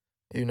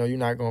 You know, you're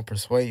not going to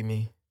persuade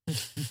me.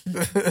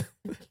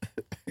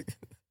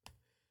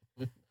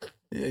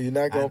 Yeah, you're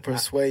not going to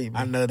persuade me.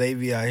 I know they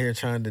be out here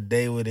trying to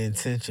date with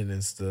intention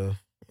and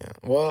stuff. Yeah.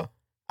 Well,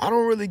 I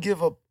don't really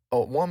give a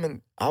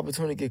woman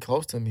opportunity to get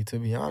close to me, to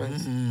be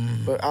honest.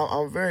 But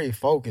I'm very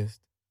focused.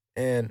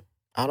 And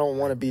I don't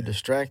want to be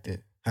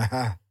distracted.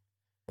 Like,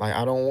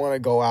 I don't want to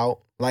go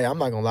out. Like, I'm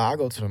not going to lie. I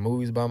go to the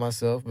movies by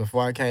myself.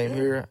 Before I came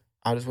here,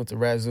 I just went to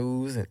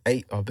Razoo's and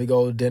ate a big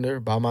old dinner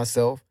by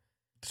myself.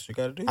 That's what you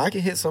got to do. I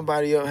can hit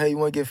somebody up, hey, you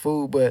want to get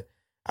food? But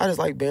I just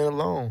like being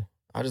alone.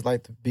 I just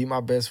like to be my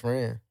best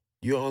friend.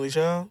 You an only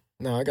child?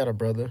 No, I got a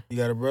brother. You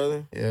got a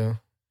brother? Yeah.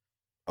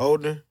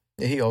 Older?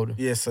 Yeah, he older.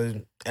 Yeah,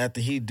 so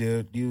after he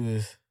did,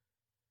 you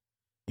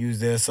was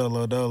there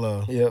solo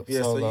dolo. Yep,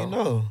 yeah, solo. So you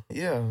know.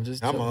 Yeah,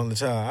 I'm an only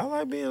child. I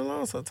like being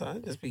alone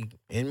sometimes. Just be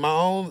in my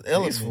own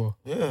element. Peaceful.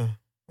 Yeah.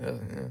 Yeah.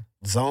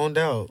 Zoned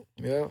out.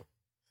 Yeah.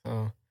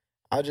 So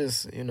I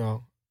just, you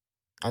know.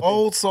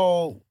 Old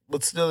soul,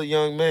 but still a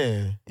young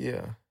man.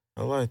 Yeah.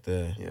 I like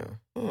that. Yeah.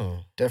 Oh.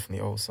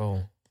 Definitely old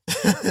soul.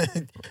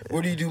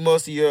 Where do you do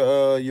most of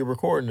your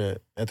recording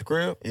at? At the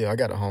crib? Yeah, I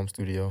got a home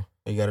studio.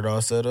 You got it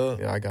all set up?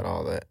 Yeah, I got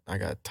all that. I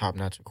got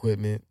top-notch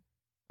equipment.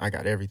 I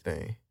got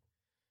everything.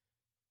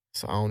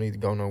 So I don't need to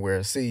go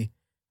nowhere. See,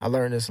 I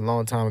learned this a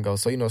long time ago.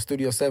 So, you know,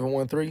 Studio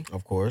 713?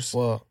 Of course.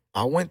 Well,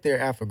 I went there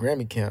after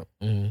Grammy Camp,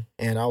 and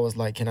I was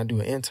like, can I do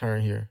an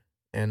intern here?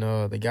 And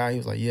the guy, he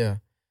was like, yeah.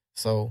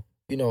 So,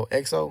 you know,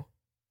 EXO?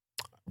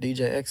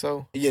 DJ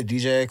EXO? Yeah,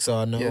 DJ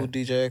EXO. I know who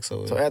DJ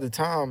EXO is. So at the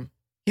time,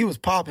 he was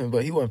popping,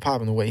 but he wasn't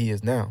popping the way he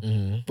is now.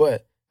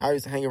 But I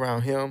used to hang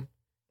around him,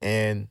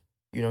 and,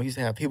 you know, he used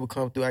to have people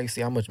come through. I could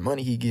see how much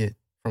money he get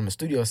from a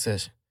studio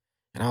session.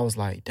 And I was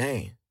like,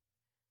 dang,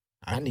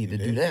 I need to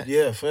do that.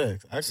 Yeah,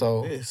 facts. I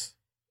can do this.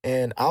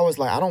 And I was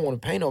like, I don't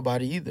want to pay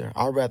nobody either.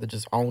 I'd rather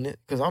just own it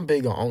because I'm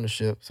big on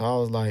ownership. So I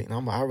was like,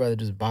 I'd rather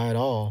just buy it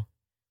all,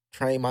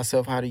 train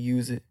myself how to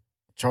use it,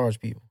 charge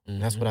people.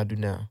 That's what I do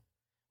now.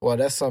 Well,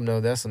 that's something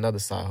else. That's another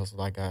side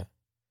hustle I got.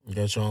 You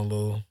got your own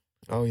little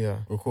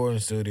recording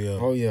studio.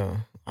 Oh,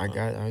 yeah.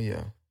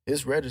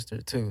 It's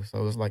registered, too,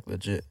 so it's, like,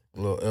 legit. A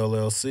little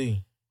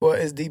LLC. Well,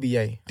 it's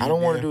DBA. I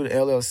don't want to do the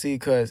LLC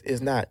because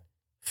it's not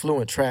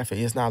fluent traffic.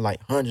 It's not, like,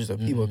 hundreds of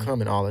people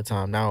coming all the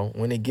time. Now,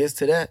 when it gets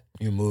to that,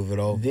 you move it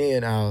over.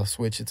 Then I'll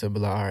switch it to be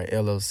like, all right,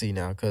 LLC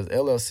now, because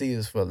LLC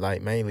is for,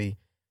 like, mainly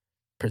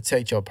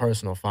protect your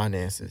personal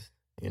finances,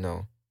 you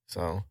know.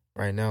 So,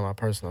 right now, my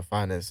personal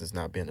finances is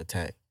not being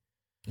attacked.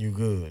 You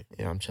good.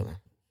 Yeah, I'm chilling.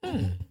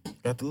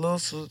 Got the little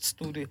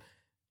studio.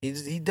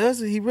 He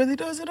does it. He really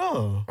does it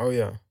all. Oh,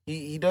 yeah.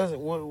 He does it.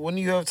 When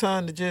do you have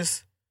time to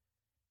just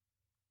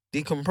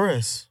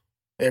decompress?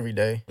 Every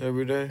day.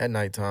 Every day? At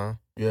nighttime.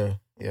 Yeah.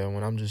 Yeah,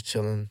 when I'm just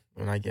chilling.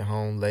 When I get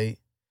home late,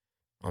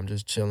 I'm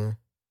just chilling.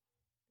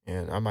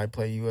 And I might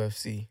play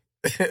UFC.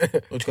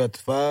 What, you got the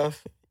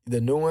 5?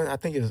 The new one? I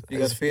think it's... You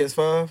got the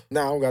PS5?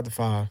 No, I don't got the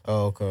 5.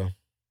 Oh, okay.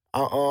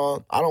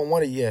 I don't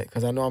want it yet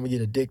because I know I'm going to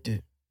get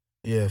addicted.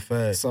 Yeah,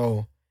 fact.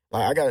 So,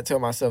 like, I got to tell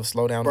myself,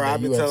 slow down. Bro,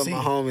 I've been UFC. telling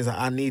my homies,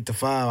 I need the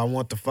 5. I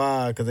want the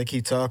 5 because they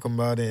keep talking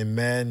about it and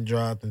Madden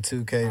dropped and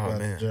 2K about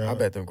to drop. I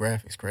bet them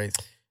graphics crazy.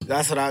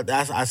 That's what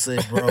I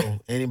said, bro.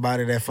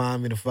 Anybody that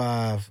find me the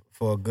 5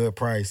 for a good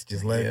price,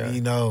 just let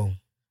me know.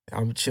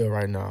 I'm chill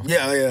right now.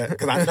 Yeah.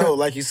 Because I know,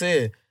 like you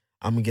said,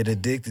 I'm going to get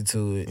addicted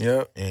to it.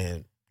 Yep.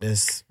 And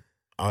this,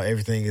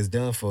 everything is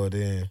done for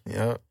then.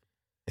 Yep.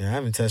 And I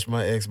haven't touched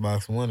my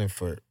Xbox One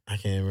I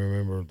can't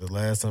remember the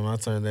last time I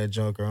turned that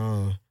joker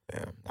on.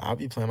 Yeah, I'll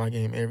be playing my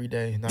game every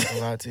day. Not gonna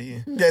lie to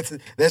you.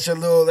 That's your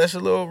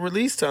little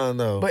release time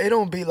though. But it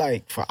don't be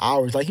like for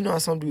hours. Like, you know how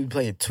some people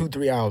play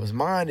 2-3 hours.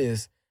 Mine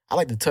is I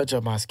like to touch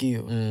up my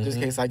skill just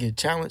in case I get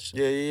challenged.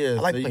 Yeah.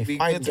 I like to play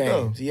fighting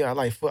games. Yeah,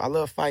 I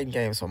love fighting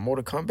games. So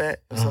Mortal Kombat,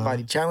 if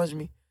somebody challenge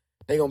me,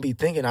 they gonna be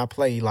thinking I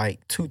play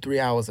like 2-3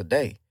 hours a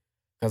day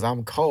because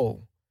I'm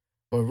cold.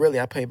 But really,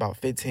 I play about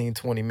 15,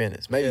 20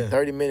 minutes, maybe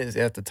 30 minutes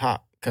at the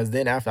top. Because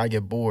then after I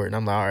get bored, and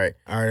I'm like,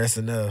 all right, that's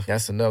enough.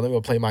 Let me go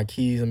play my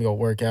keys. Let me go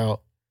work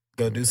out.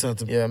 Go do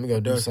something. Yeah, let me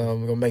go do something.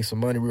 I'm going to make some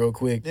money real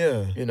quick.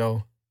 Yeah. You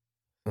know.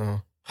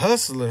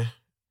 Hustler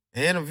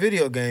and a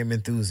video game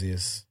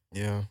enthusiast.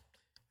 Yeah.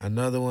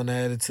 Another one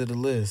added to the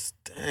list.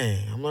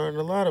 Dang, I'm learning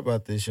a lot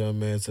about this young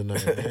man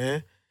tonight,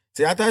 man.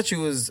 See, I thought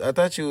you was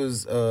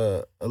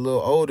a little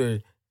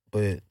older,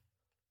 but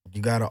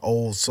you got an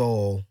old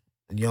soul,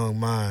 young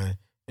mind.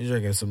 You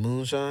drinking some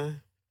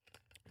moonshine?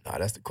 Nah,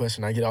 that's the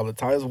question I get all the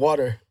time. It's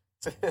water.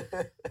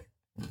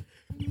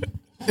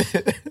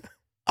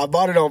 I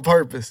bought it on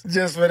purpose.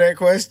 Just for that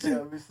question? Yeah,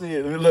 let me see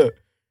it. Let me look.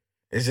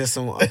 It's just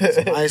some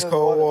ice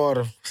cold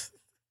water.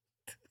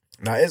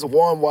 Nah, it's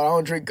warm water. I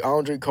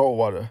don't drink cold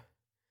water.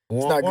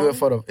 It's not good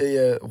for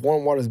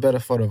warm water is better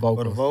for the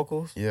vocals. For the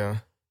vocals? Yeah.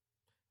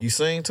 You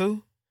sing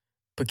too?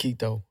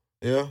 Poquito.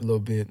 Yeah? A little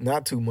bit.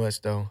 Not too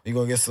much though. You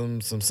gonna get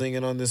some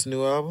singing on this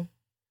new album?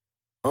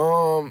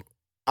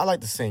 I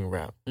like to sing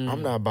rap. Mm.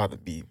 I'm not about to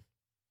be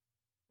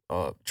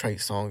Trey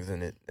Songz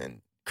in it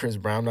and Chris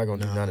Brown. I'm not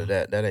gonna do none of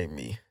that. That ain't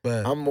me.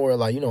 But I'm more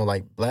like,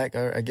 like black,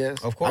 I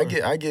guess. Of course.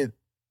 I get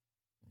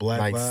black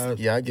like, vibes.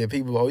 yeah, I get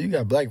people, oh, you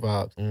got black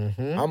vibes.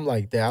 Mm-hmm. I'm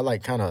like that. I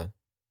like kind of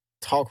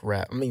talk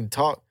rap. I mean,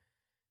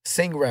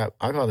 sing rap.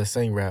 I call it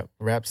sing rap.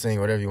 Rap sing,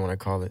 whatever you want to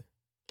call it.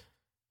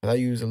 But I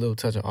use a little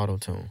touch of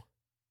auto-tune.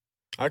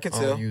 I can I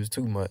tell. don't use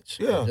too much.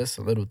 Yeah. Just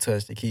a little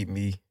touch to keep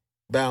me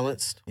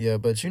balanced. Yeah,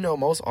 but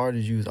most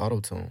artists use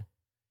auto-tune.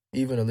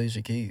 Even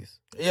Alicia Keys.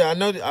 Yeah, I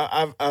know.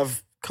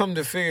 I've come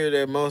to figure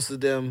that most of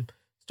them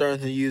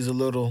starting to use a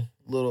little.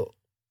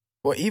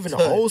 Well, even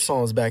touch. the old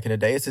songs back in the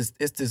day, it's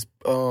this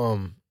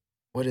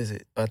what is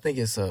it? I think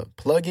it's a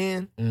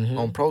plug-in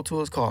on Pro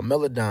Tools called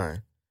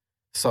Melodyne.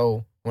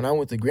 So when I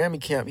went to Grammy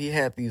camp, he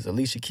had these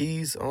Alicia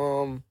Keys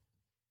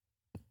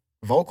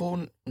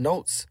vocal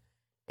notes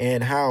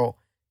and how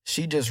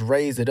she just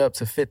raised it up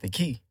to fit the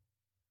key.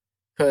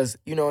 Because,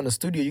 in the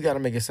studio, you got to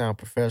make it sound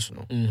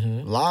professional.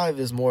 Mm-hmm. Live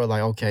is more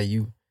like, okay,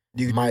 you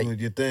might do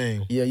your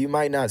thing. Yeah, you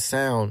might not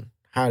sound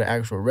how the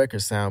actual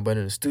record sound, but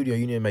in the studio,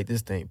 you need to make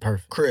this thing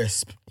perfect.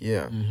 Crisp.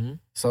 Yeah. Mm-hmm.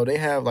 So they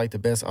have like the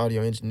best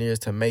audio engineers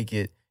to make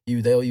it.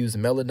 They'll use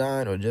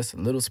Melodyne or just a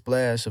little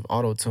splash of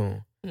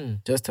auto-tune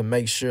just to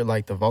make sure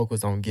like the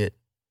vocals don't get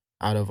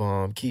out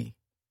of key.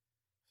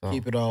 So,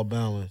 keep it all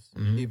balanced.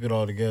 Mm-hmm. Keep it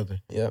all together.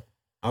 Yep.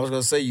 I was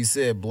gonna say, you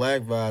said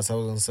black vibes. I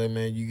was gonna say,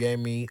 man, you gave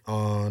me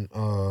on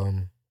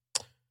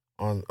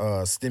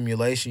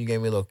Stimulation. You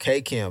gave me a little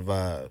K Camp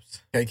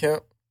vibes. K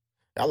Camp,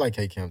 I like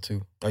K Camp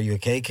too. Are you a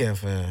K Camp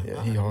fan?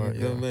 Yeah, he hard.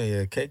 Good man.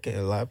 Yeah, K Camp.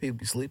 A lot of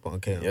people sleep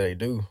on Camp. Yeah, they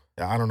do.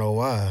 I don't know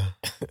why.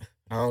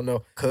 I don't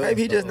know.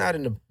 Maybe he just not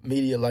in the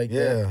media like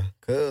that. Yeah,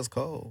 cuz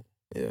cold.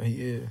 Yeah,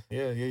 he is.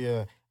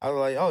 Yeah. I was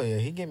like, oh yeah,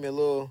 he gave me a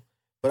little,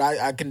 but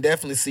I can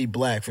definitely see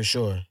black for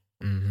sure.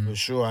 Mm-hmm. For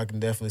sure, I can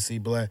definitely see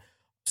black.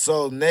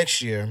 So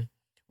next year,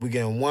 we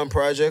getting one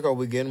project or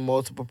we getting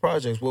multiple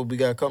projects? What we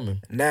got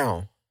coming?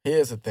 Now,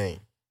 here's the thing.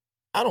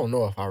 I don't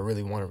know if I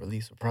really want to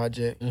release a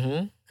project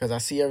because I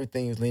see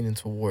everything is leaning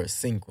towards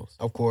singles.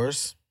 Of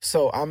course.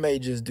 So I may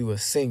just do a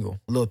single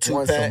a little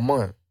once a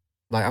month.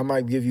 Like I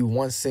might give you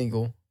one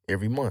single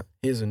every month.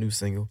 Here's a new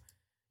single.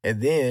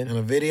 And then... And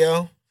a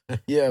video?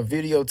 Yeah, a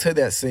video to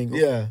that single.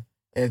 Yeah.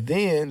 And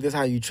then, this is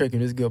how you trick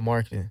them. This is good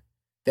marketing.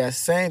 Them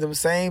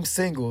same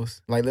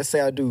singles, like let's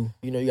say I do,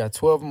 you got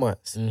 12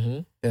 months.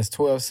 Mm-hmm. That's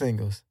 12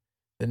 singles.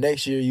 The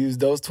next year, use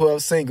those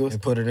 12 singles.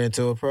 And put it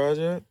into a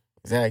project?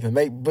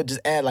 Exactly. But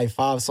just add like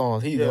 5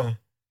 songs. Here you go.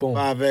 Boom.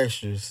 5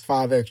 extras.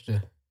 5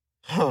 extra.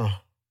 Huh.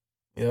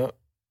 Yep.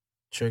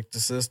 Trick the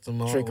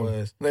system Trick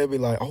always. They'll be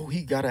like, oh,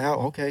 he got it out.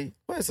 Okay.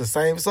 Well, it's the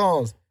same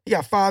songs. He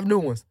got 5 new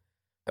ones.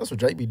 That's what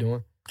Drake be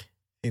doing.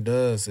 He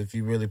does, if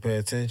you really pay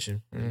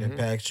attention. And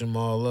package them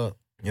all up.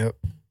 Yep.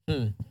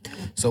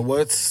 So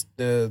what's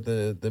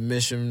the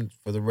mission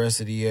for the rest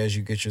of the year as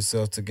you get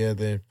yourself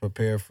together and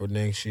prepare for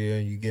next year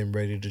and you getting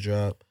ready to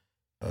drop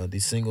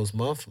these singles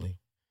monthly?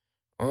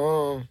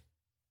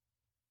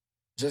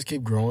 Just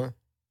keep growing,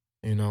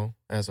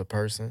 as a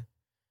person.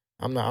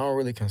 I don't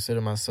really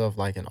consider myself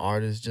like an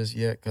artist just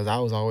yet because I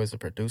was always a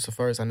producer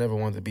first. I never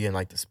wanted to be in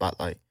like the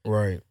spotlight.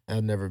 Right.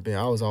 I've never been.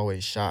 I was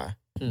always shy.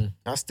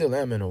 I still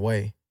am in a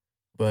way,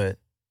 but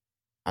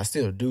I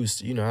still do.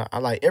 I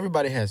like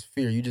everybody has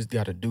fear. You just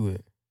got to do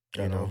it.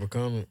 Got to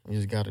overcome it. You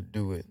just got to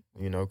do it,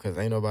 because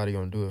ain't nobody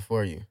going to do it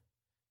for you.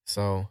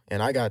 So,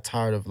 and I got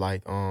tired of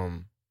like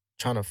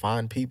trying to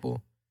find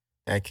people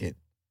that could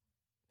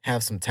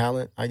have some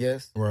talent, I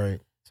guess. Right.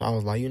 So I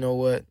was like, you know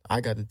what?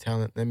 I got the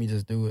talent. Let me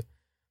just do it.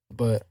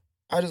 But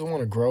I just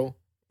want to grow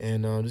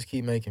and just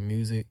keep making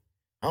music.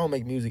 I don't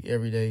make music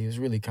every day. It's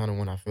really kind of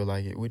when I feel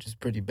like it, which is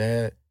pretty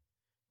bad.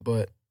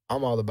 But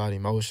I'm all about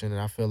emotion,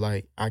 and I feel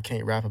like I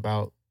can't rap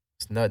about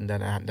nothing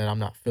that I'm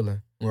not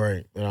feeling.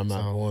 Right, that I'm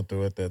not going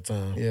through at that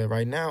time. Yeah,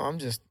 right now I'm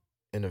just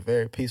in a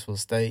very peaceful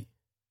state.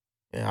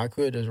 And I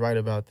could just write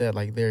about that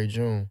like Larry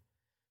June.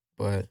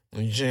 But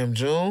Jim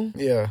June?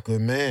 Yeah.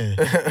 Good man.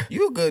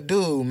 You a good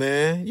dude,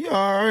 man. You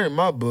all right in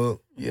my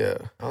book. Yeah.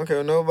 I don't care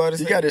what nobody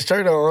says. You got his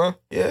shirt on, huh?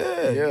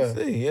 Yeah.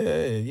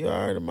 Yeah. You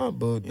all right in my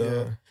book,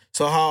 though. Yeah.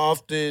 So how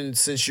often,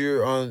 since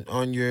you're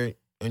on your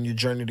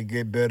journey to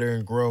get better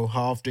and grow,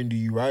 how often do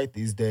you write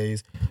these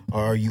days?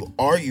 Or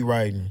are you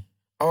writing?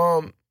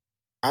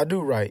 I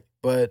do write,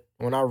 but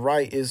when I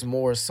write, it's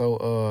more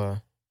so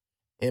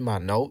in my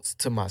notes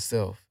to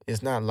myself.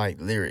 It's not like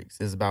lyrics.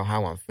 It's about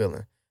how I'm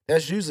feeling.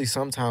 That's usually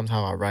sometimes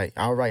how I write.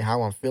 I'll write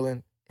how I'm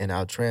feeling, and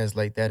I'll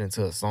translate that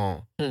into a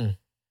song.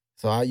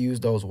 So I use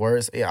those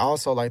words. I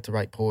also like to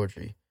write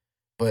poetry,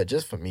 but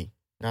just for me,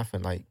 not for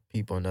like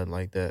people or nothing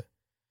like that.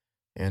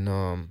 And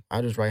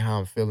I just write how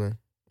I'm feeling,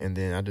 and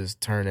then I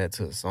just turn that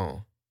to a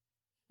song.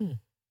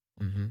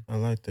 I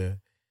like that.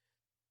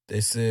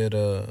 They said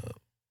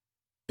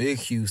Big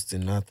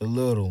Houston, not the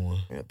little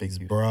one. Yeah, Big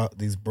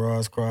These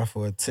bras cry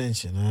for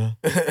attention,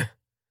 huh?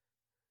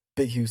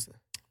 Big Houston.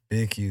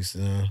 Big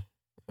Houston, huh?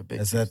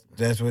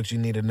 That's what you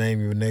need to name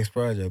your next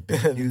project.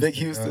 Big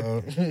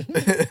Houston.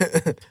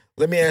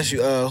 Let me ask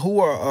you, who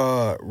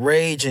are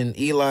Rage and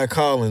Eli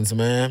Collins,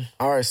 man?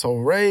 All right, so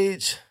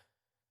Rage,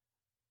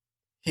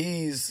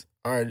 he's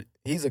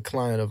a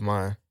client of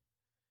mine.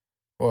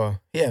 Well,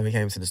 he haven't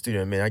came to the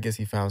studio in a minute. I guess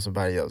he found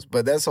somebody else.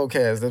 But that's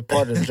okay. That's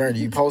part of the journey.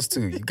 You're supposed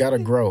to. You got to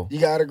grow. You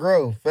got to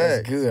grow. Fact.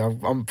 That's good.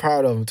 I'm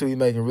proud of him, too. He's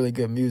making really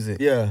good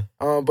music. Yeah.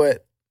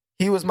 But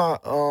he was my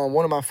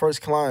one of my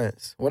first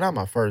clients. Well, not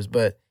my first,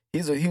 but he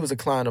was a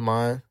client of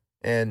mine.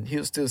 And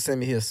he'll still send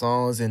me his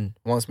songs and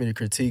wants me to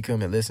critique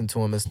him and listen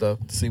to him and stuff.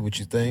 See what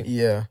you think.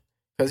 Yeah.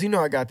 Because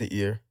I got the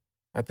ear.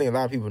 I think a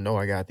lot of people know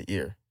I got the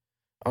ear.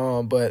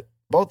 But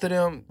both of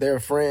them, they're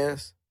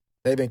friends.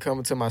 They've been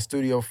coming to my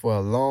studio for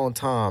a long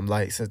time,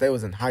 like since they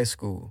was in high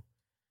school.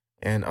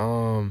 And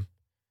I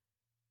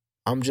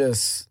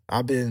guess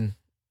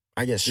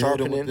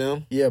sharpening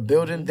them. Yeah,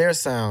 building their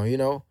sound,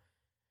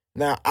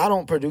 Now, I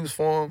don't produce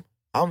for them.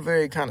 I'm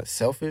very kind of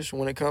selfish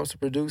when it comes to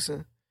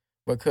producing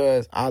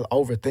because I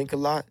overthink a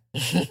lot.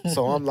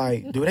 So I'm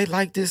like, do they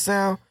like this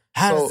sound?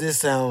 How does this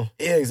sound?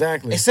 Yeah,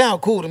 exactly. It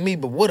sound cool to me,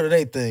 but what do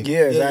they think?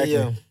 Yeah, exactly.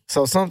 Yeah.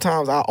 So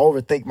sometimes I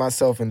overthink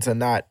myself into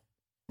not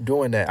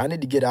doing that. I need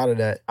to get out of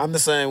that. I'm the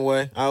same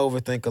way. I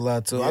overthink a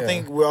lot too. Yeah. I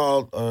think we're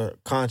all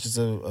conscious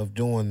of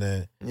doing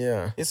that.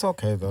 Yeah. It's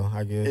okay though,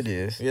 I guess. It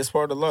is. It's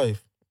part of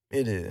life.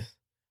 It is.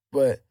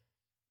 But,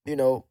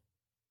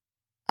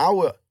 I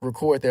would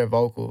record their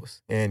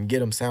vocals and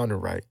get them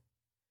sounding right.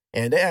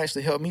 And they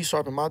actually helped me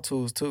sharpen my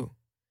tools too.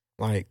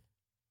 Like,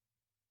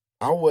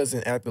 I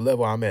wasn't at the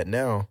level I'm at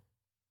now.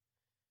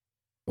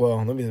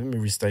 Well, let me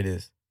restate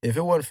this. If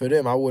it wasn't for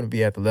them, I wouldn't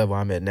be at the level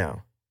I'm at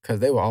now. Because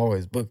they will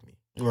always book me.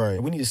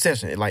 Right. We need a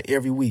session, like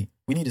every week.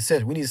 We need a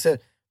session.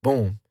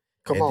 Boom.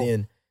 Come on. And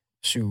then,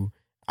 shoot,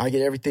 I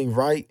get everything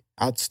right.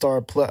 I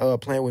start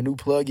playing with new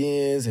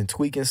plugins and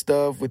tweaking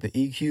stuff with the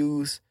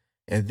EQs.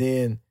 And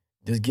then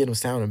just get them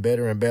sounding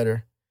better and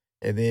better.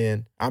 And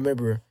then I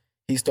remember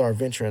he started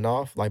venturing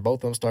off. Like both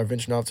of them started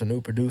venturing off to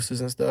new producers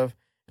and stuff.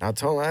 And I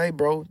told him, hey,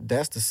 bro,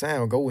 that's the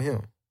sound. Go with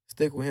him.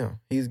 Stick with him.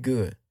 He's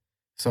good.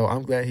 So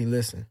I'm glad he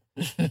listened.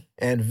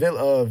 And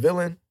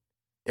Villain,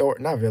 or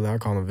not Villain, I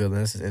call him Villain.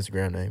 That's his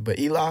Instagram name. But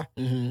Eli,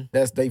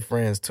 that's they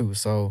friends too.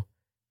 So,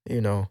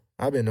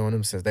 I've been knowing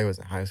them since they was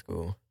in high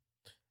school.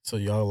 So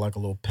y'all like a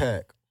little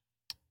pack.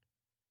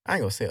 I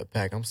ain't gonna say a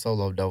pack. I'm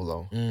solo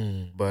dolo.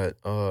 But,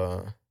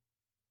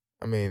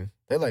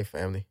 they like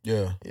family.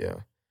 Yeah. Yeah.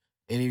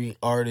 Any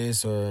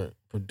artists or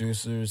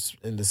producers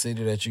in the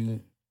city that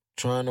you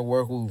trying to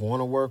work with, want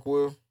to work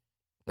with?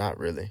 Not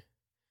really.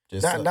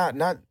 Just not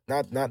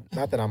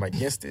that I'm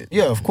against it.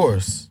 Yeah, of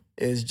course.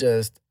 It's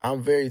just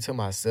I'm very to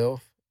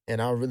myself, and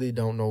I really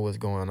don't know what's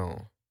going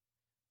on.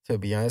 To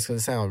be honest,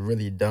 because it sounds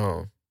really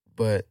dumb,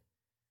 but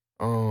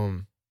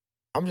I'm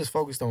just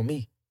focused on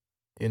me,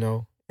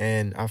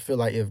 And I feel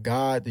like if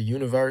God, the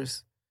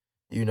universe,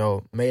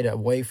 made a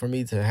way for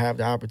me to have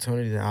the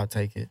opportunity, then I'll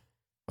take it,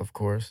 of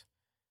course,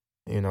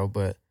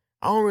 But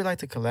I don't really like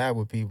to collab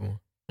with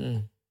people.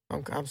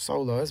 I'm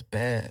solo. It's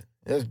bad.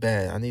 That's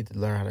bad. I need to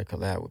learn how to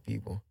collab with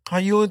people. How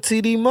you and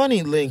TD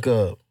Money link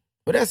up?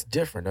 But that's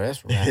different though.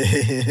 That's rap.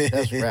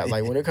 That's rap.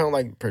 Like when it comes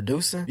like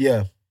producing,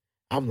 yeah,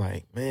 I'm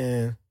like,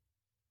 man,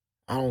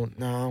 I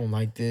don't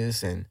like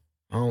this and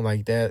I don't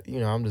like that.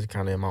 I'm just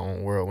kind of in my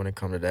own world when it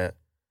comes to that.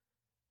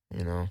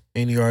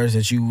 Any artists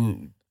that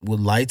you would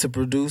like to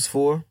produce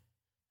for?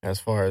 As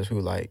far as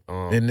who like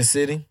in the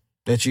city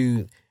that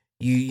you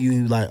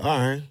like, all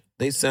right,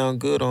 they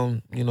sound good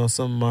on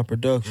some of my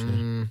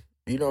production.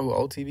 You know who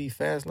OTB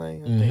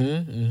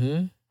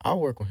Fastlane? I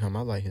work with him.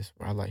 I like his.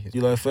 You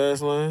like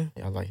Fastlane?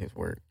 Yeah, I like his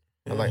work.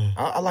 Yeah.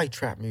 I like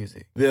trap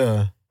music.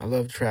 Yeah, I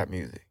love trap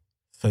music.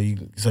 So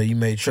you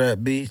make trap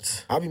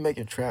beats? I'll be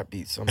making trap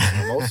beats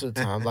sometimes, most of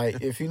the time.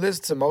 Like if you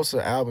listen to most of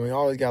the album, you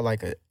always got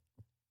like a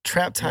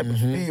trap type of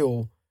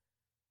feel,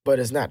 but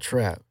it's not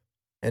trap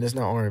and it's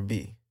not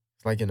R&B.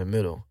 It's like in the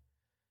middle.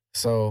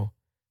 So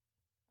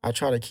I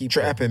try to keep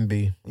trap and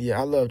B. Yeah,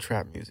 I love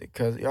trap music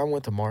because I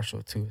went to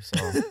Marshall too. So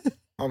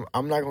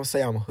I'm not gonna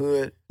say I'm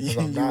hood.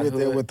 I'm not hood.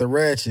 There with the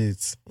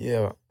ratchets.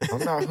 Yeah,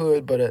 I'm not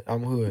hood, but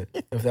I'm hood.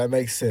 If that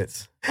makes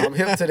sense. I'm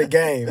hip to the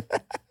game.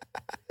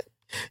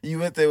 You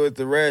went there with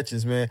the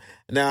ratchets, man.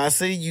 Now I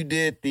see you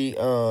did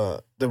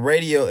the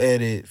radio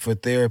edit for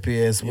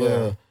Therapy as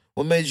well. Yeah.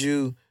 What made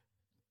you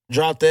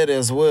drop that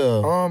as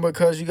well?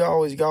 Because you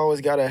always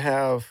gotta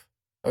have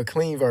a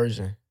clean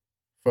version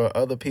for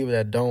other people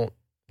that don't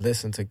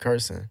listen to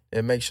cursing.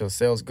 It makes your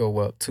sales go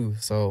up too.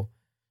 So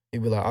you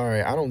be like, all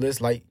right, I don't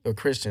listen like a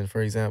Christian,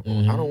 for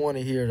example. I don't want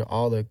to hear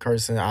all the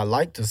cursing. I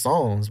like the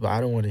songs, but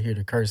I don't want to hear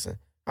the cursing.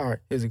 All right,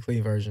 here's a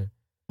clean version.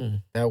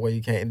 That way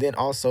you can. And then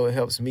also it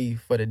helps me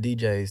for the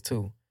DJs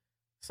too.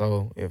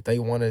 So if they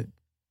want to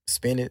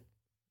spin it,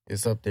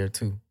 it's up there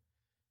too.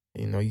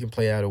 You can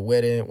play it at a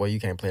wedding. Well, you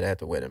can't play that at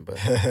the wedding, but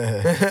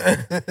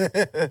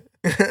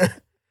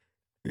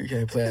you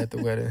can't play it at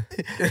the wedding.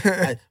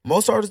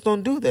 Most artists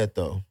don't do that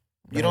though.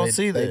 You don't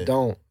see that.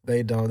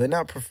 They don't. They're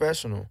not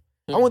professional.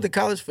 I went to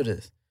college for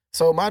this.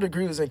 So my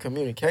degree was in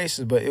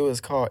communications, but it was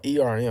called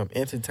ERM,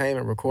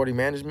 Entertainment Recording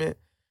Management.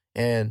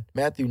 And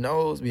Matthew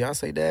knows,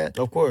 Beyonce dad.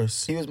 Of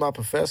course. He was my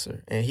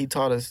professor, and he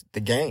taught us the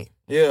game.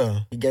 Yeah.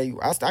 He gave.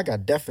 I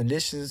got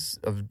definitions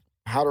of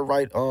how to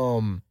write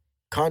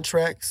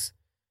contracts,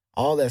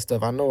 all that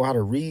stuff. I know how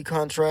to read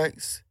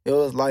contracts. It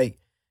was like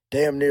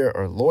damn near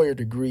a lawyer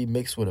degree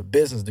mixed with a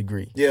business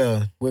degree.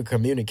 Yeah. With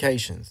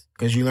communications.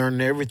 Because you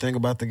learn everything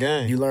about the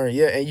game. You learn,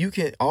 yeah, and you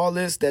can, all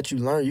this that you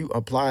learn, you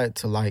apply it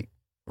to like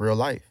real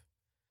life.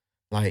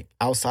 Like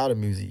outside of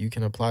music, you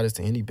can apply this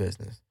to any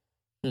business.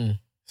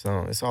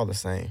 So it's all the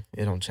same.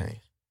 It don't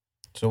change.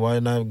 So why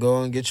not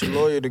go and get your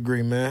lawyer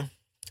degree, man?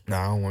 Nah,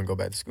 I don't want to go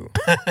back to school.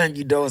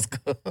 You don't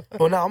school.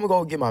 Well, no, I'm going to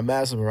go get my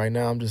master's, but right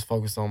now I'm just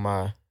focused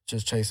on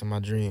just chasing my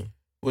dream.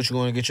 What you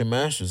want to get your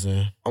master's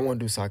in? I want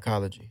to do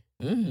psychology.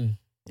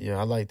 Yeah,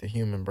 I like the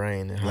human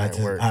brain and how it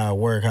works. How it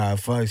works, how it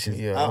functions.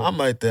 Yeah, I'm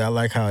like that. I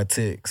like how it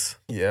ticks.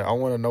 Yeah, I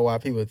want to know why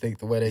people think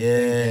the way they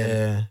think.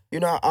 Yeah. You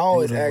know, I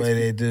always ask the way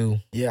they do.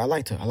 Yeah, I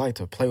like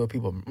to play with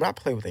people. Not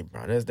play with their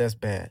brain. That's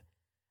bad.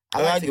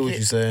 I get what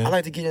you're saying. I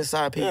like to get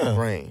inside people's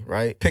brain,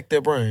 right? Pick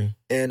their brain.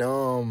 And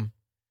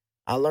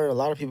I learned a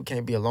lot of people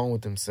can't be alone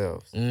with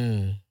themselves.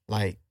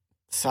 Like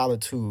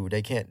solitude,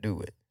 they can't do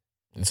it.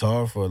 It's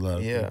hard for a lot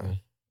of people. Yeah.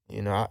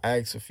 You know, I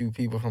asked a few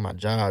people from my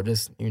job,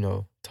 just,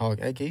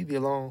 talk, hey, can you be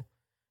alone?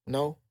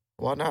 No,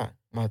 why not?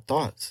 My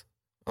thoughts.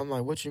 I'm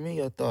like, what you mean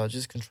your thoughts?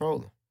 Just control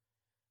them.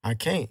 I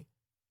can't.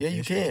 Yeah,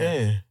 you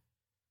can.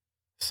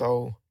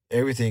 So.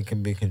 Everything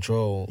can be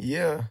controlled.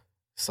 Yeah.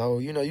 So,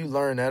 you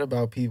learn that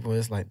about people.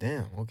 It's like,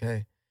 damn,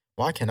 okay.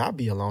 Why can I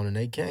be alone and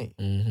they can't?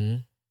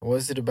 What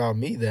is it about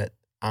me that,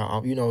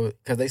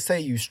 because they say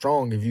you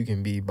strong if you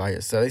can be by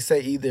yourself.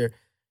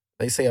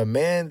 They say a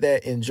man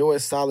that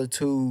enjoys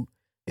solitude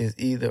is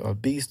either a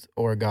beast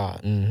or a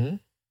god.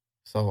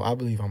 So I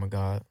believe I'm a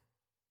god.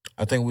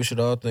 I think we should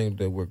all think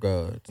that we're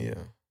gods.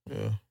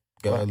 Yeah.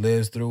 God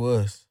lives through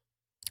us.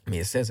 I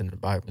mean, it says in the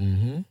Bible.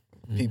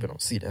 People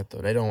don't see that, though.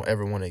 They don't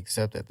ever want to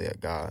accept that they're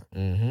God.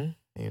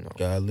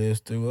 God lives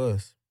through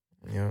us.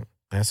 Yeah.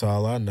 That's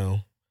all I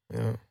know.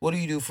 Yeah. What do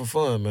you do for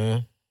fun,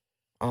 man?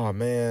 Oh,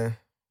 man.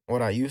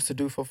 What I used to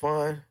do for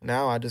fun,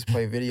 now I just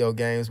play video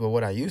games, but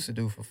what I used to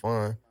do for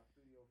fun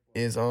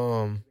is,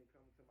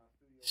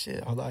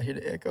 shit, hold on, I hear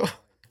the echo.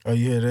 Oh,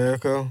 you hear the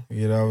echo?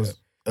 Yeah, I was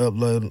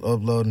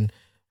uploading.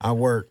 I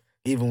work,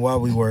 even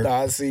while we work.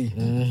 I see.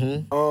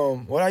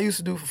 What I used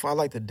to do for fun, I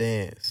like to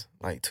dance.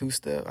 Like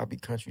two-step, I be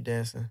country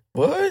dancing.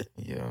 What?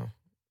 Yeah.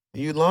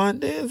 You line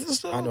dance and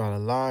stuff? I know how to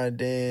line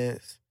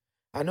dance.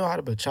 I know how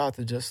to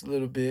bachata just a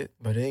little bit,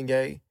 but ain't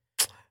gay.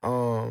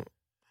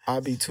 I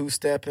be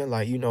two-stepping,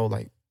 like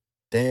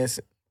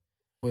dancing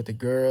with the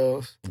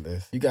girls.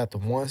 You got the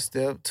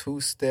one-step,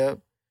 two-step.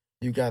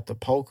 You got the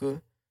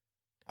polka.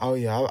 Oh,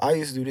 yeah. I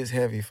used to do this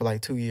heavy for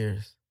like 2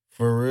 years.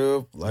 For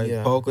real? Like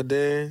polka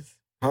dance?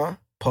 Huh?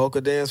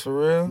 Polka dance for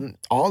real?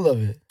 All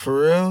of it.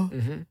 For real?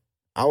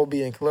 I would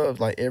be in clubs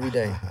like every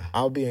day.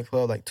 I would be in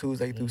club like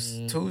Tuesday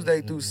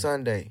through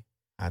Sunday.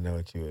 I know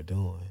what you were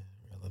doing,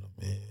 little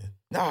man.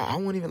 Nah, I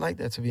wouldn't even like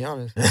that, to be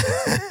honest.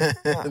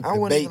 I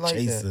wouldn't even like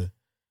that.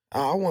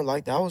 I wouldn't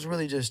like that. I was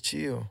really just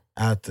chill.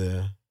 Out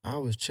there. I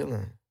was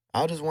chilling.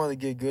 I just wanted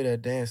to get good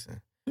at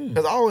dancing.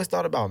 Because I always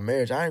thought about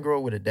marriage. I didn't grow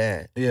up with a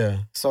dad. Yeah.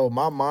 So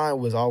my mind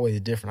was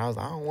always different. I was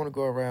like, I don't want to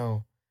go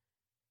around.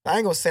 I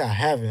ain't going to say I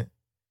haven't.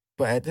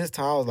 But at this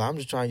time, I was like, I'm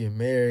just trying to get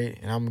married.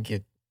 And I'm going to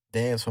get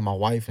dance for my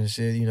wife and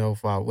shit,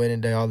 for our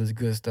wedding day, all this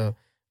good stuff.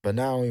 But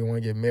now I don't even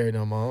want to get married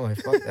no more. I'm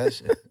like, fuck that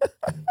shit.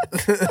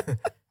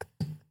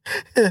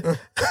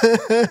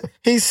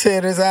 He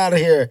said it's out of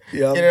here.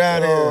 Yeah, get it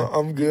out of here.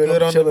 I'm good.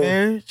 Good I'm on chilling. the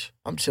marriage?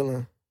 I'm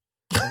chilling.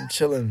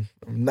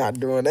 I'm not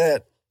doing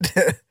that.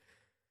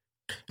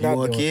 You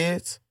want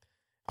kids?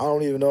 I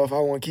don't even know if I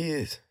want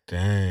kids.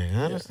 Dang,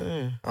 I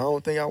understand. I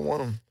don't think I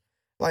want them.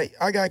 Like,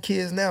 I got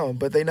kids now,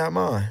 but they not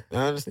mine. I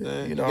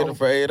understand. You get them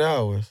for 8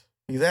 hours.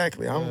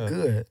 Exactly. I'm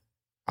good.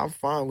 I'm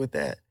fine with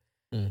that.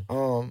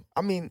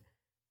 I mean,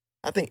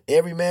 I think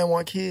every man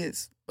wants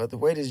kids, but the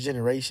way this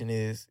generation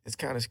is, it's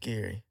kind of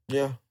scary.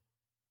 Yeah.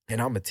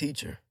 And I'm a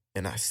teacher,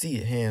 and I see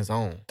it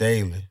hands-on.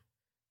 Daily.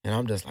 And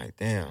I'm just like,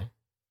 damn,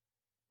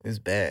 it's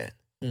bad.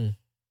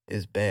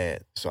 It's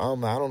bad. So I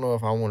don't know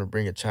if I want to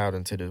bring a child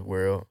into this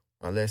world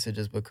unless it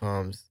just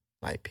becomes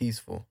like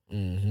peaceful.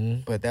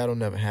 But that'll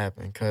never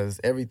happen because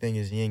everything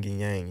is yin and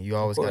yang. You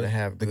always got to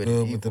have the good good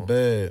and evil. With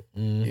the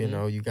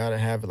bad. You got to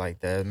have it like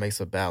that. It makes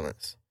a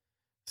balance.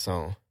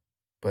 So,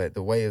 but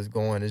the way it's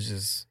going is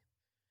just,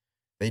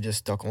 they just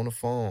stuck on the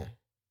phone.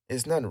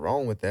 It's nothing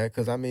wrong with that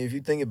because, I mean, if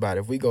you think about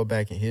it, if we go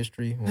back in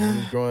history when we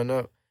was growing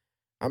up,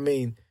 I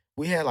mean,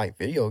 we had like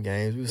video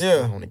games. We was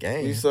stuck on the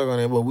game. We stuck on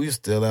it, but we was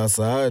still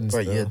outside and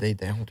but stuff. Yeah, they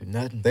don't do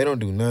nothing. They don't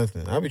do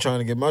nothing. I be trying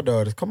to get my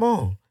daughters, come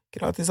on,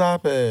 get out this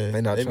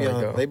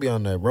iPad. They be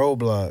on that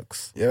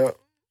Roblox. Yep.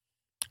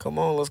 Come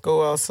on, let's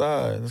go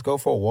outside. Let's go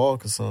for a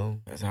walk or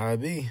something. That's how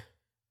it be.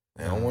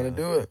 They don't want to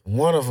do it.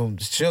 One of them,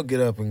 she'll get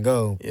up and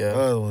go. Yeah. The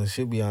other one,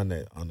 she'll be on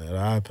that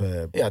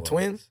iPad. Yeah,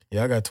 twins?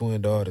 Yeah, I got twin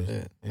daughters.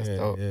 Yeah, that's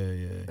dope.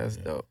 Yeah. That's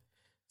dope.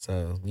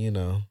 So,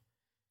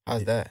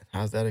 How's that?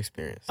 How's that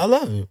experience? I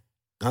love it.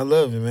 I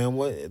love it,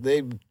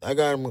 man. I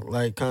got them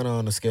like kind of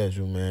on the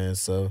schedule, man.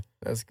 So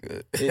that's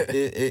good.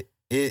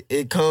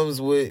 it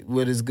comes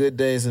with its good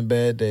days and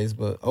bad days,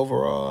 but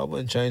overall, I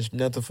wouldn't change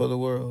nothing for the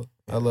world.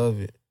 I love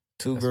it.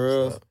 Two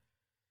girls,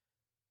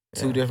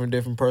 two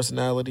different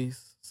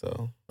personalities.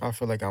 So I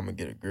feel like I'm gonna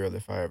get a girl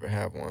if I ever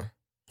have one.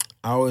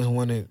 I always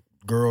wanted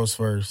girls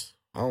first.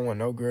 I don't want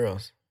no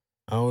girls.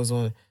 I always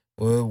wanted.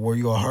 Well, were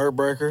you a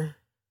heartbreaker?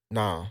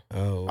 Nah.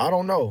 Oh, I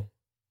don't know.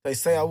 They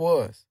say I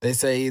was. They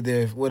say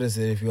either what is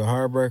it? If you're a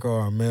heartbreaker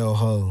or a male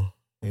hoe.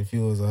 If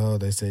you was a hoe,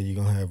 they say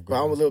you're gonna have girls.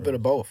 But I'm a little bit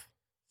of both.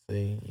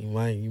 See, you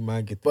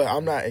might get. But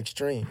I'm not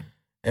extreme.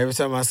 Every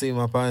time I see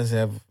my partners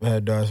have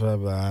daughters,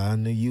 I'm like, I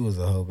knew you was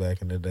a hoe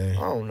back in the day.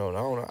 I don't know.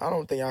 I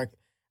don't think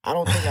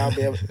I'll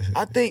be able.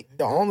 I think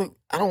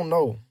I don't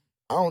know.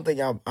 I don't think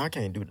I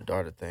can't do the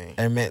daughter thing.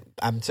 And man,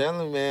 I'm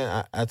telling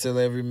man, I tell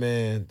every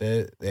man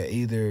that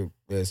either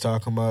is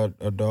talking about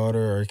a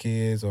daughter or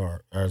kids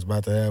or is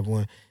about to have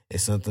one.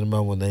 It's something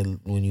about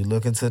when you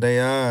look into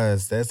their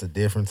eyes, that's a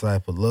different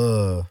type of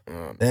love.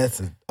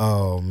 It's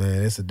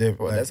a different.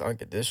 Well, that's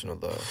unconditional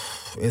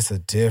love. It's a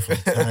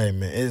different type,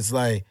 man. It's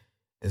like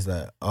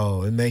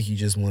it make you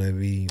just want to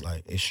be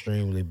like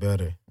extremely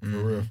better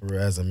for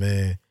real as a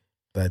man.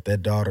 Like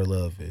that daughter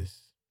love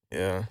is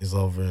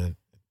over and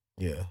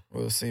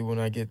we'll see when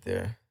I get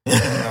there.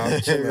 I'm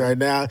chilling right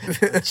now.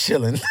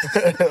 Chilling.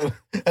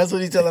 That's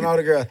what he's telling all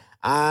the girls.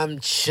 I'm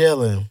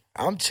chilling.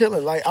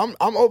 Like I'm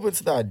open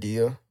to the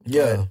idea.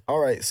 Yeah. All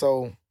right.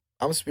 So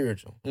I'm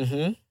spiritual.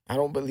 Mm-hmm. I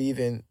don't believe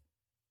in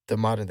the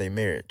modern day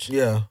marriage.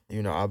 Yeah.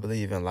 I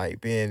believe in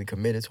like being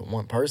committed to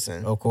one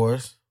person. Of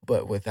course.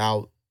 But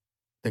without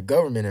the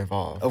government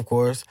involved. Of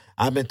course.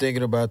 I've been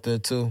thinking about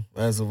that too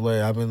as of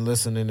late. I've been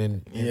listening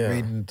and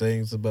reading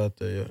things about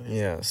that.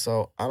 Yeah.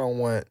 So I don't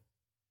want,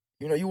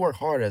 you work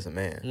hard as a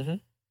man. Mm-hmm.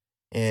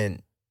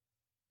 And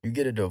you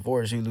get a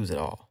divorce, you lose it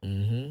all.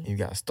 Mm-hmm. You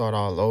got to start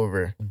all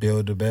over.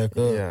 Build it back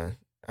up. Yeah.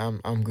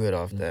 I'm good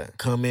off that.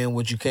 Come in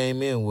what you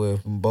came in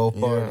with from both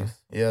parties.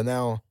 Yeah.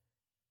 Now,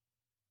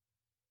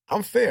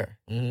 I'm fair.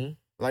 Mm-hmm.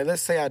 Like,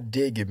 let's say I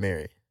did get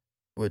married,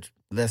 which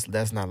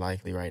that's not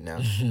likely right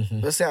now.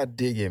 Let's say I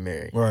did get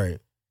married. Right.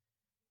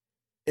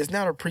 It's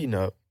not a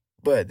prenup,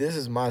 but this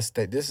is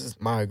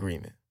my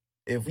agreement.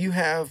 If you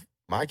have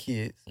my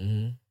kids,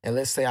 and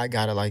let's say I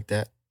got it like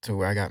that to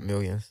where I got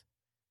millions,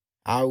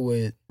 I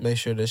would make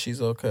sure that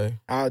she's okay.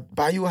 I'd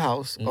buy you a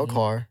house, a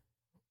car,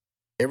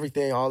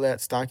 everything, all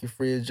that, stock your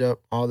fridge up,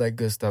 all that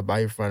good stuff, buy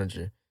your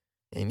furniture,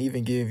 and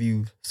even give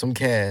you some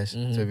cash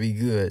to be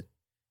good.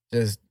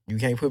 Just, you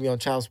can't put me on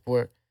child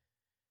support,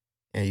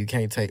 and you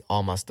can't take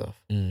all my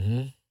stuff.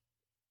 Mm-hmm.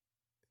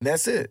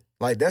 That's it.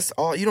 Like, that's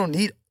all. You don't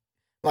need,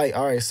 like,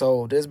 all right,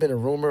 so there's been a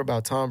rumor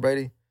about Tom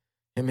Brady.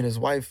 Him and his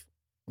wife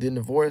did a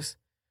divorce.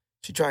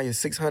 She trying to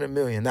get $600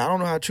 million. Now, I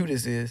don't know how true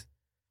this is,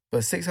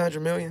 but $600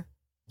 million?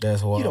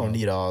 That's wild. You don't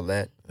need all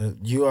that.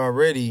 You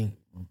already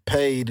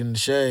paid in the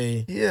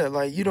shade. Yeah,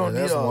 like you don't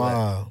need all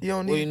wild. that. You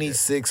don't need. What do you need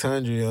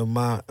 600 of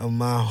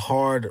my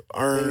hard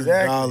earned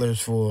dollars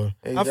for?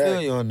 Exactly. I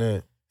feel you on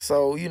that.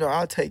 So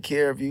I'll take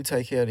care of you,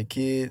 take care of the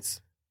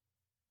kids.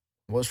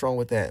 What's wrong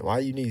with that? Why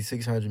you need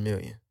 $600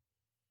 million?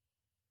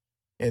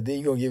 And then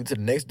you gonna give it to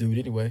the next dude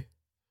anyway.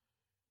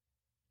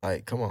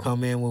 Like, come on.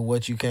 Come in with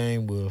what you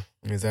came with.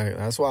 Exactly.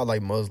 That's why I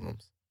like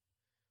Muslims.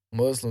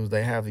 Muslims,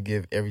 they have to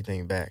give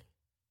everything back.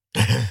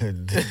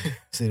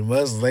 See, the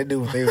Muslims, they knew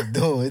what they was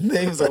doing.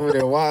 They was over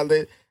there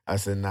wilding. I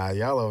said, nah,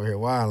 y'all over here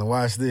wilding.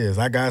 Watch this.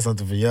 I got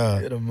something for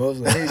y'all. Yeah, the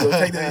Muslims. Here you go,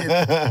 take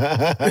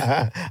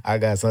that. I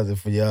got something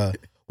for y'all.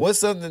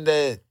 What's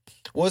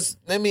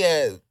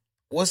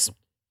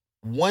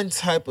one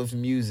type of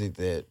music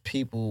that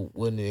people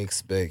wouldn't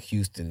expect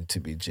Houston to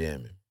be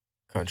jamming?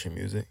 Country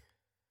music.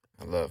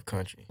 I love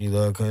country. You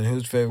love country?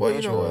 Who's your favorite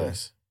country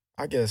artist?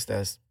 I guess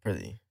that's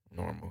pretty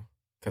normal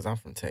because I'm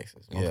from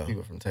Texas. Most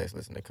people from Texas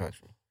listen to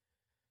country.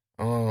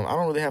 I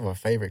don't really have a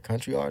favorite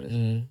country artist.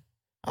 Mm-hmm.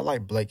 I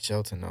like Blake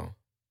Shelton though.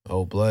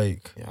 Oh,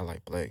 Blake. Yeah, I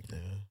like Blake. Yeah.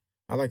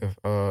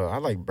 I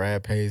like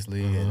Brad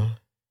Paisley and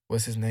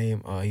what's his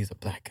name? He's a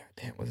black guy.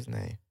 Damn, what's his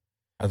name?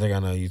 I think I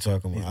know who you're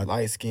talking about. He's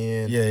light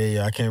skinned.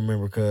 Yeah. I can't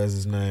remember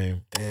his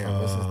name. Damn,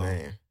 what's his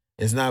name?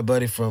 It's not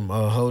Buddy from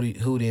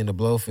Hootie and the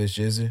Blowfish,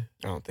 is it?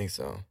 I don't think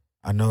so.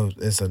 I know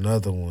it's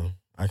another one.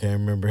 I can't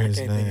remember his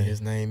name. I can't think of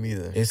his name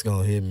either. It's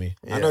gonna hit me.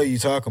 Yeah. I know who you're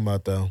talking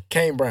about though.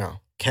 Kane Brown.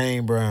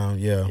 Kane Brown,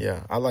 yeah.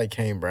 Yeah, I like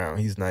Kane Brown.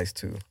 He's nice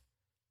too.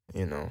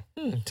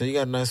 So you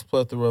got a nice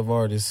plethora of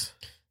artists.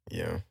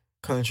 Yeah.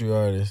 Country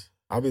artists.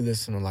 I'll be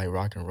listening to like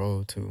rock and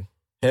roll too.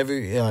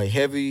 Heavy. No,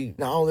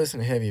 I don't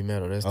listen to heavy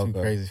metal. That's too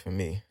crazy for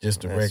me.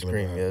 Just the regular.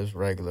 Yeah, it's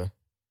regular.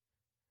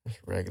 It's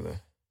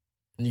regular.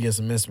 You get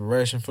some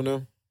inspiration from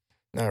them?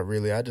 Not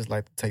really. I just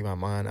like to take my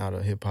mind out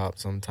of hip hop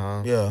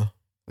sometimes. Yeah.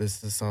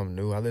 Listen to something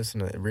new. I listen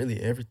to really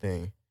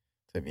everything,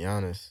 to be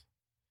honest.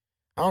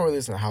 I don't really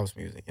listen to house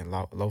music and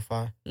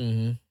lo-fi,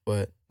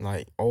 but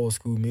like old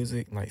school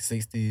music, like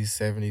 60s,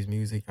 70s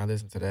music, I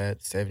listen to that.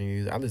 70s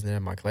music, I listen to that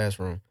in my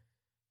classroom.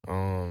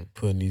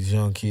 Putting these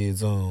young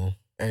kids on.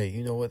 Hey,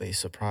 you know what? They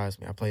surprised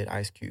me. I played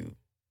Ice Cube.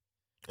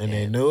 And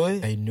they knew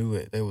it? They knew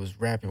it. They was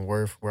rapping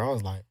word for word. I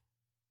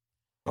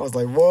was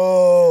like,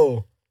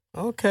 whoa.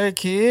 Okay,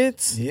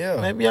 kids.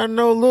 Yeah. Maybe I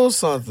know a little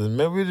something.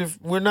 Maybe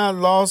we're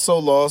not so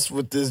lost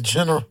with this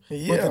with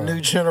the new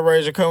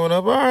generation coming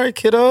up. All right,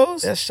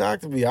 kiddos. That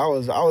shocked me. I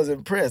was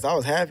impressed. I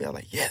was happy. I was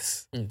like,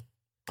 yes.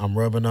 I'm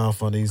rubbing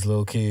off on these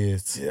little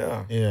kids.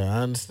 Yeah. Yeah, I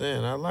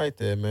understand. I like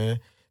that, man.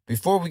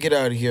 Before we get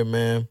out of here,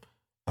 man,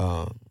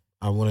 I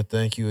want to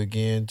thank you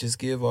again. Just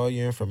give all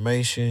your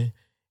information,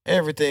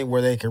 everything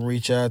where they can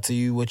reach out to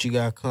you, what you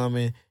got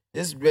coming.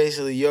 This is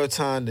basically your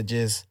time to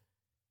just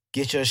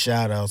get your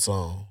shout outs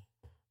on.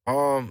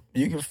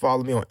 You can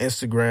follow me on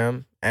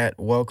Instagram at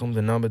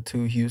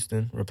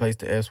welcome2Houston. Replace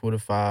the S with a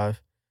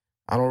 5.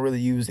 I don't really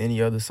use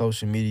any other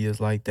social medias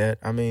like that.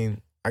 I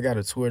mean, I got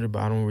a Twitter,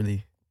 but I don't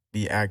really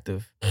be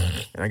active.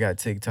 And I got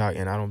TikTok,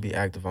 and I don't be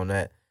active on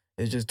that.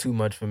 It's just too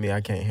much for me.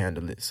 I can't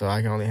handle it. So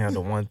I can only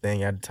handle one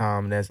thing at a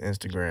time, and that's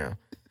Instagram.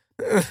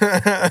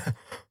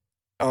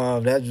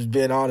 That's just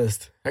being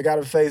honest. I got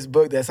a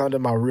Facebook that's under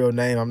my real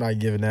name. I'm not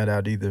giving that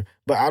out either.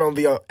 But I don't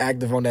be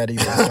active on that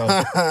either. So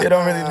it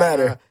don't really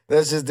matter.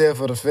 That's just there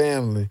for the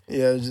family.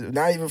 Yeah,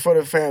 not even for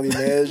the family,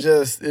 man. It's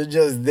just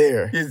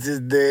there. It's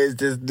just there. It's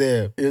just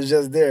there. It's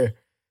just there.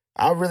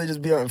 I really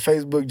just be on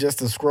Facebook just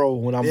to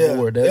scroll when I'm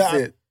bored. That's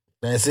it.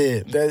 That's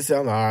it. That's it.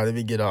 I'm like, all right, let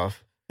me get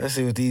off. Let's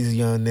see what these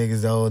young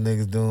niggas, the old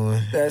niggas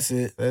doing. That's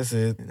it. That's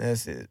it.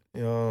 That's it.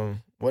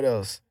 What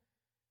else?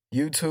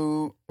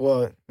 YouTube.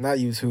 Well, not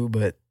YouTube,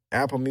 but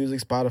Apple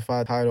Music,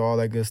 Spotify, Tidal, all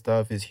that good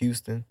stuff is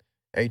Houston.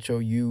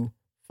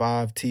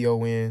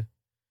 HOU5TON.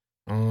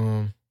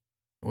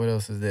 What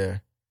else is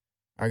there?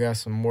 I got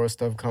some more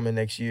stuff coming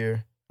next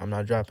year. I'm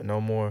not dropping no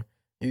more.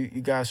 You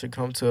guys should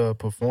come to a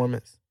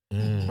performance.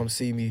 Come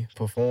see me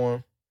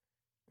perform.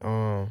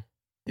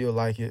 You'll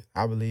like it,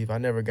 I believe. I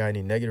never got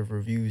any negative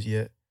reviews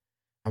yet.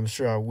 I'm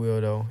sure I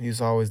will, though. He's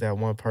always that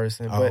one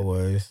person.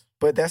 Always.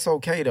 But that's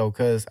okay, though,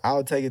 because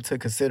I'll take it to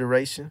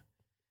consideration,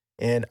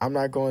 and I'm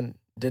not going to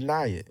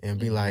deny it and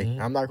be like,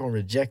 I'm not going to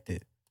reject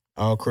it.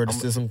 All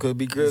criticism could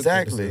be good.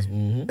 Exactly.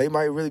 They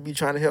might really be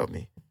trying to help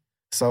me.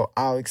 So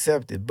I'll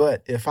accept it.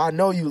 But if I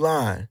know you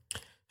lying,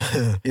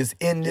 it's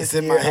in this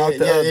in my head.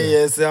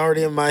 Yeah, it's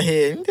already in my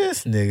head.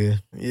 This nigga.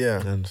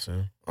 Yeah. I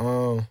understand.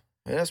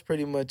 That's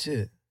pretty much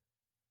it.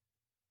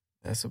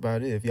 That's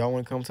about it. If y'all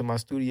want to come to my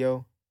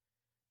studio,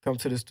 come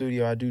to the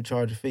studio. I do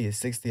charge a fee. It's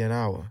 $60 an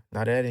hour.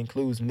 Now that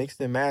includes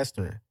mixing and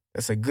mastering.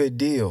 That's a good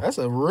deal. That's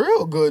a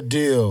real good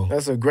deal.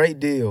 That's a great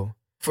deal.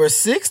 For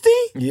 60?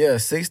 Yeah,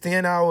 $60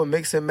 an hour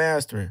mixing and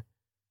mastering.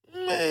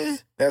 Man.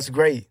 That's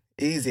great.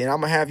 Easy. And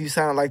I'm going to have you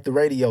sound like the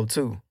radio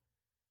too.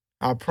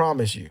 I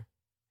promise you.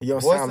 You'll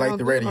sound like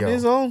the radio. On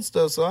his own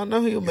stuff, so I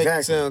know he'll make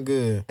it sound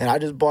good. And I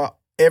just bought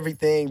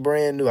everything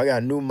brand new. I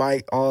got a new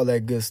mic, all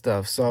that good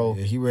stuff. So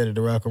yeah, he ready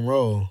to rock and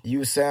roll.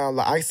 You sound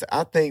like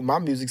I think my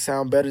music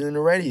sound better than the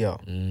radio.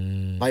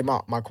 Like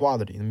my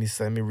quality.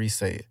 Let me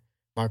re-say it.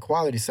 My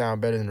quality sound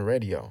better than the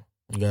radio.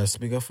 You gotta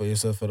speak up for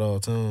yourself at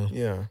all times.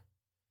 Yeah.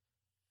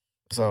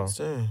 So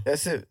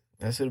that's it.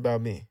 That's it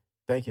about me.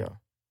 Thank y'all.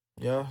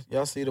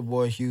 Y'all see the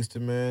boy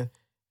Houston, man.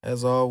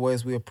 As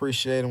always, we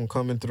appreciate him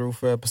coming through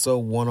for episode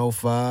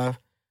 105.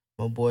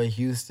 My boy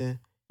Houston.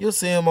 You'll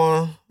see him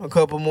on a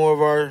couple more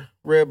of our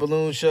Red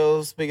Balloon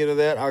shows. Speaking of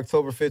that,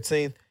 October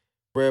 15th,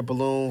 Red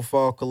Balloon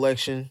Fall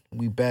Collection.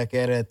 We back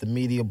at it at the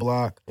Media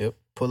Block. Yep.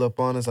 Pull up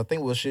on us. I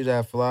think we'll shoot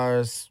out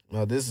flyers.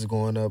 This is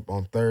going up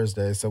on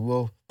Thursday,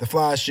 so the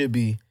flyers should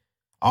be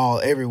all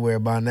everywhere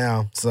by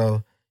now.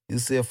 So you'll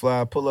see a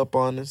flyer. Pull up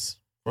on us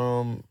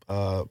from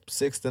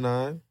 6 to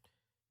 9.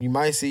 You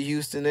might see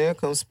Houston there.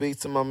 Come speak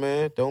to my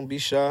man. Don't be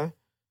shy.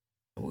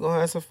 We're going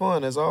to have some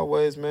fun. As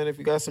always, man, if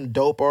you got some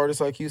dope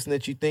artists like Houston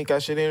that you think I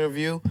should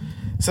interview,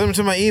 send them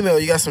to my email.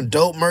 You got some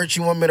dope merch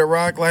you want me to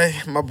rock,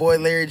 like my boy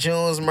Larry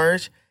Jones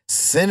merch,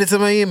 send it to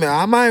my email.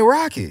 I might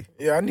rock it.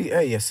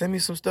 Yeah, send me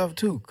some stuff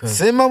too.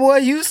 Send my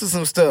boy Houston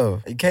some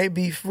stuff. It can't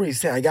be free.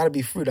 I got to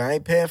be free. I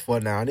ain't paying for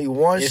it now. I need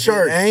one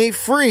shirt. It ain't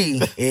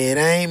free. It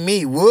ain't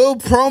me. We'll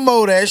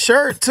promo that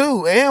shirt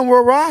too, and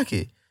we'll rock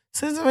it.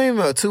 Send some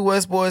email,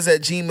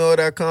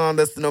 2westboys@gmail.com.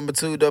 That's the number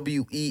 2,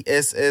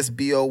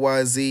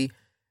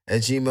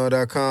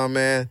 WESSBOYZ@gmail.com,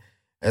 man.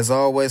 As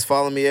always,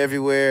 follow me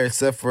everywhere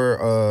except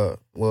for,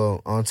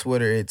 on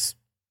Twitter, it's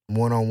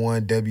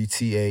one-on-one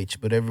WTH,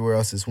 but everywhere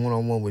else it's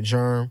one-on-one with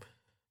Germ.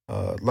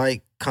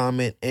 Like,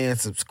 comment, and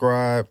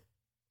subscribe.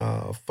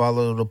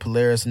 Follow the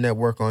Polaris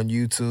Network on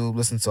YouTube.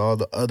 Listen to all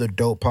the other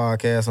dope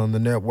podcasts on the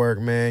network,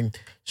 man.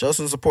 Show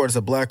some support. It's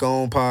a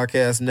Black-owned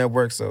podcast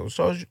network, so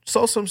show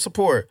some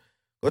support.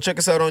 Go check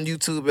us out on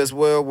YouTube as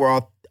well, where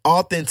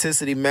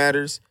authenticity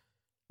matters.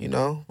 You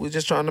know, we're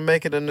just trying to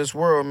make it in this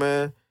world,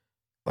 man.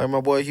 Like my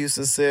boy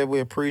Houston said,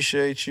 we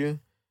appreciate you.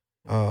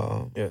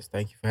 Yes,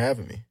 thank you for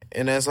having me.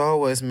 And as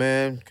always,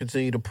 man,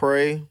 continue to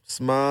pray,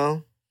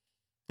 smile,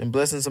 and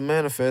blessings to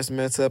manifest,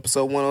 man. It's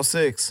episode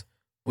 106.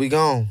 We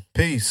gone.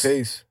 Peace.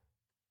 Peace.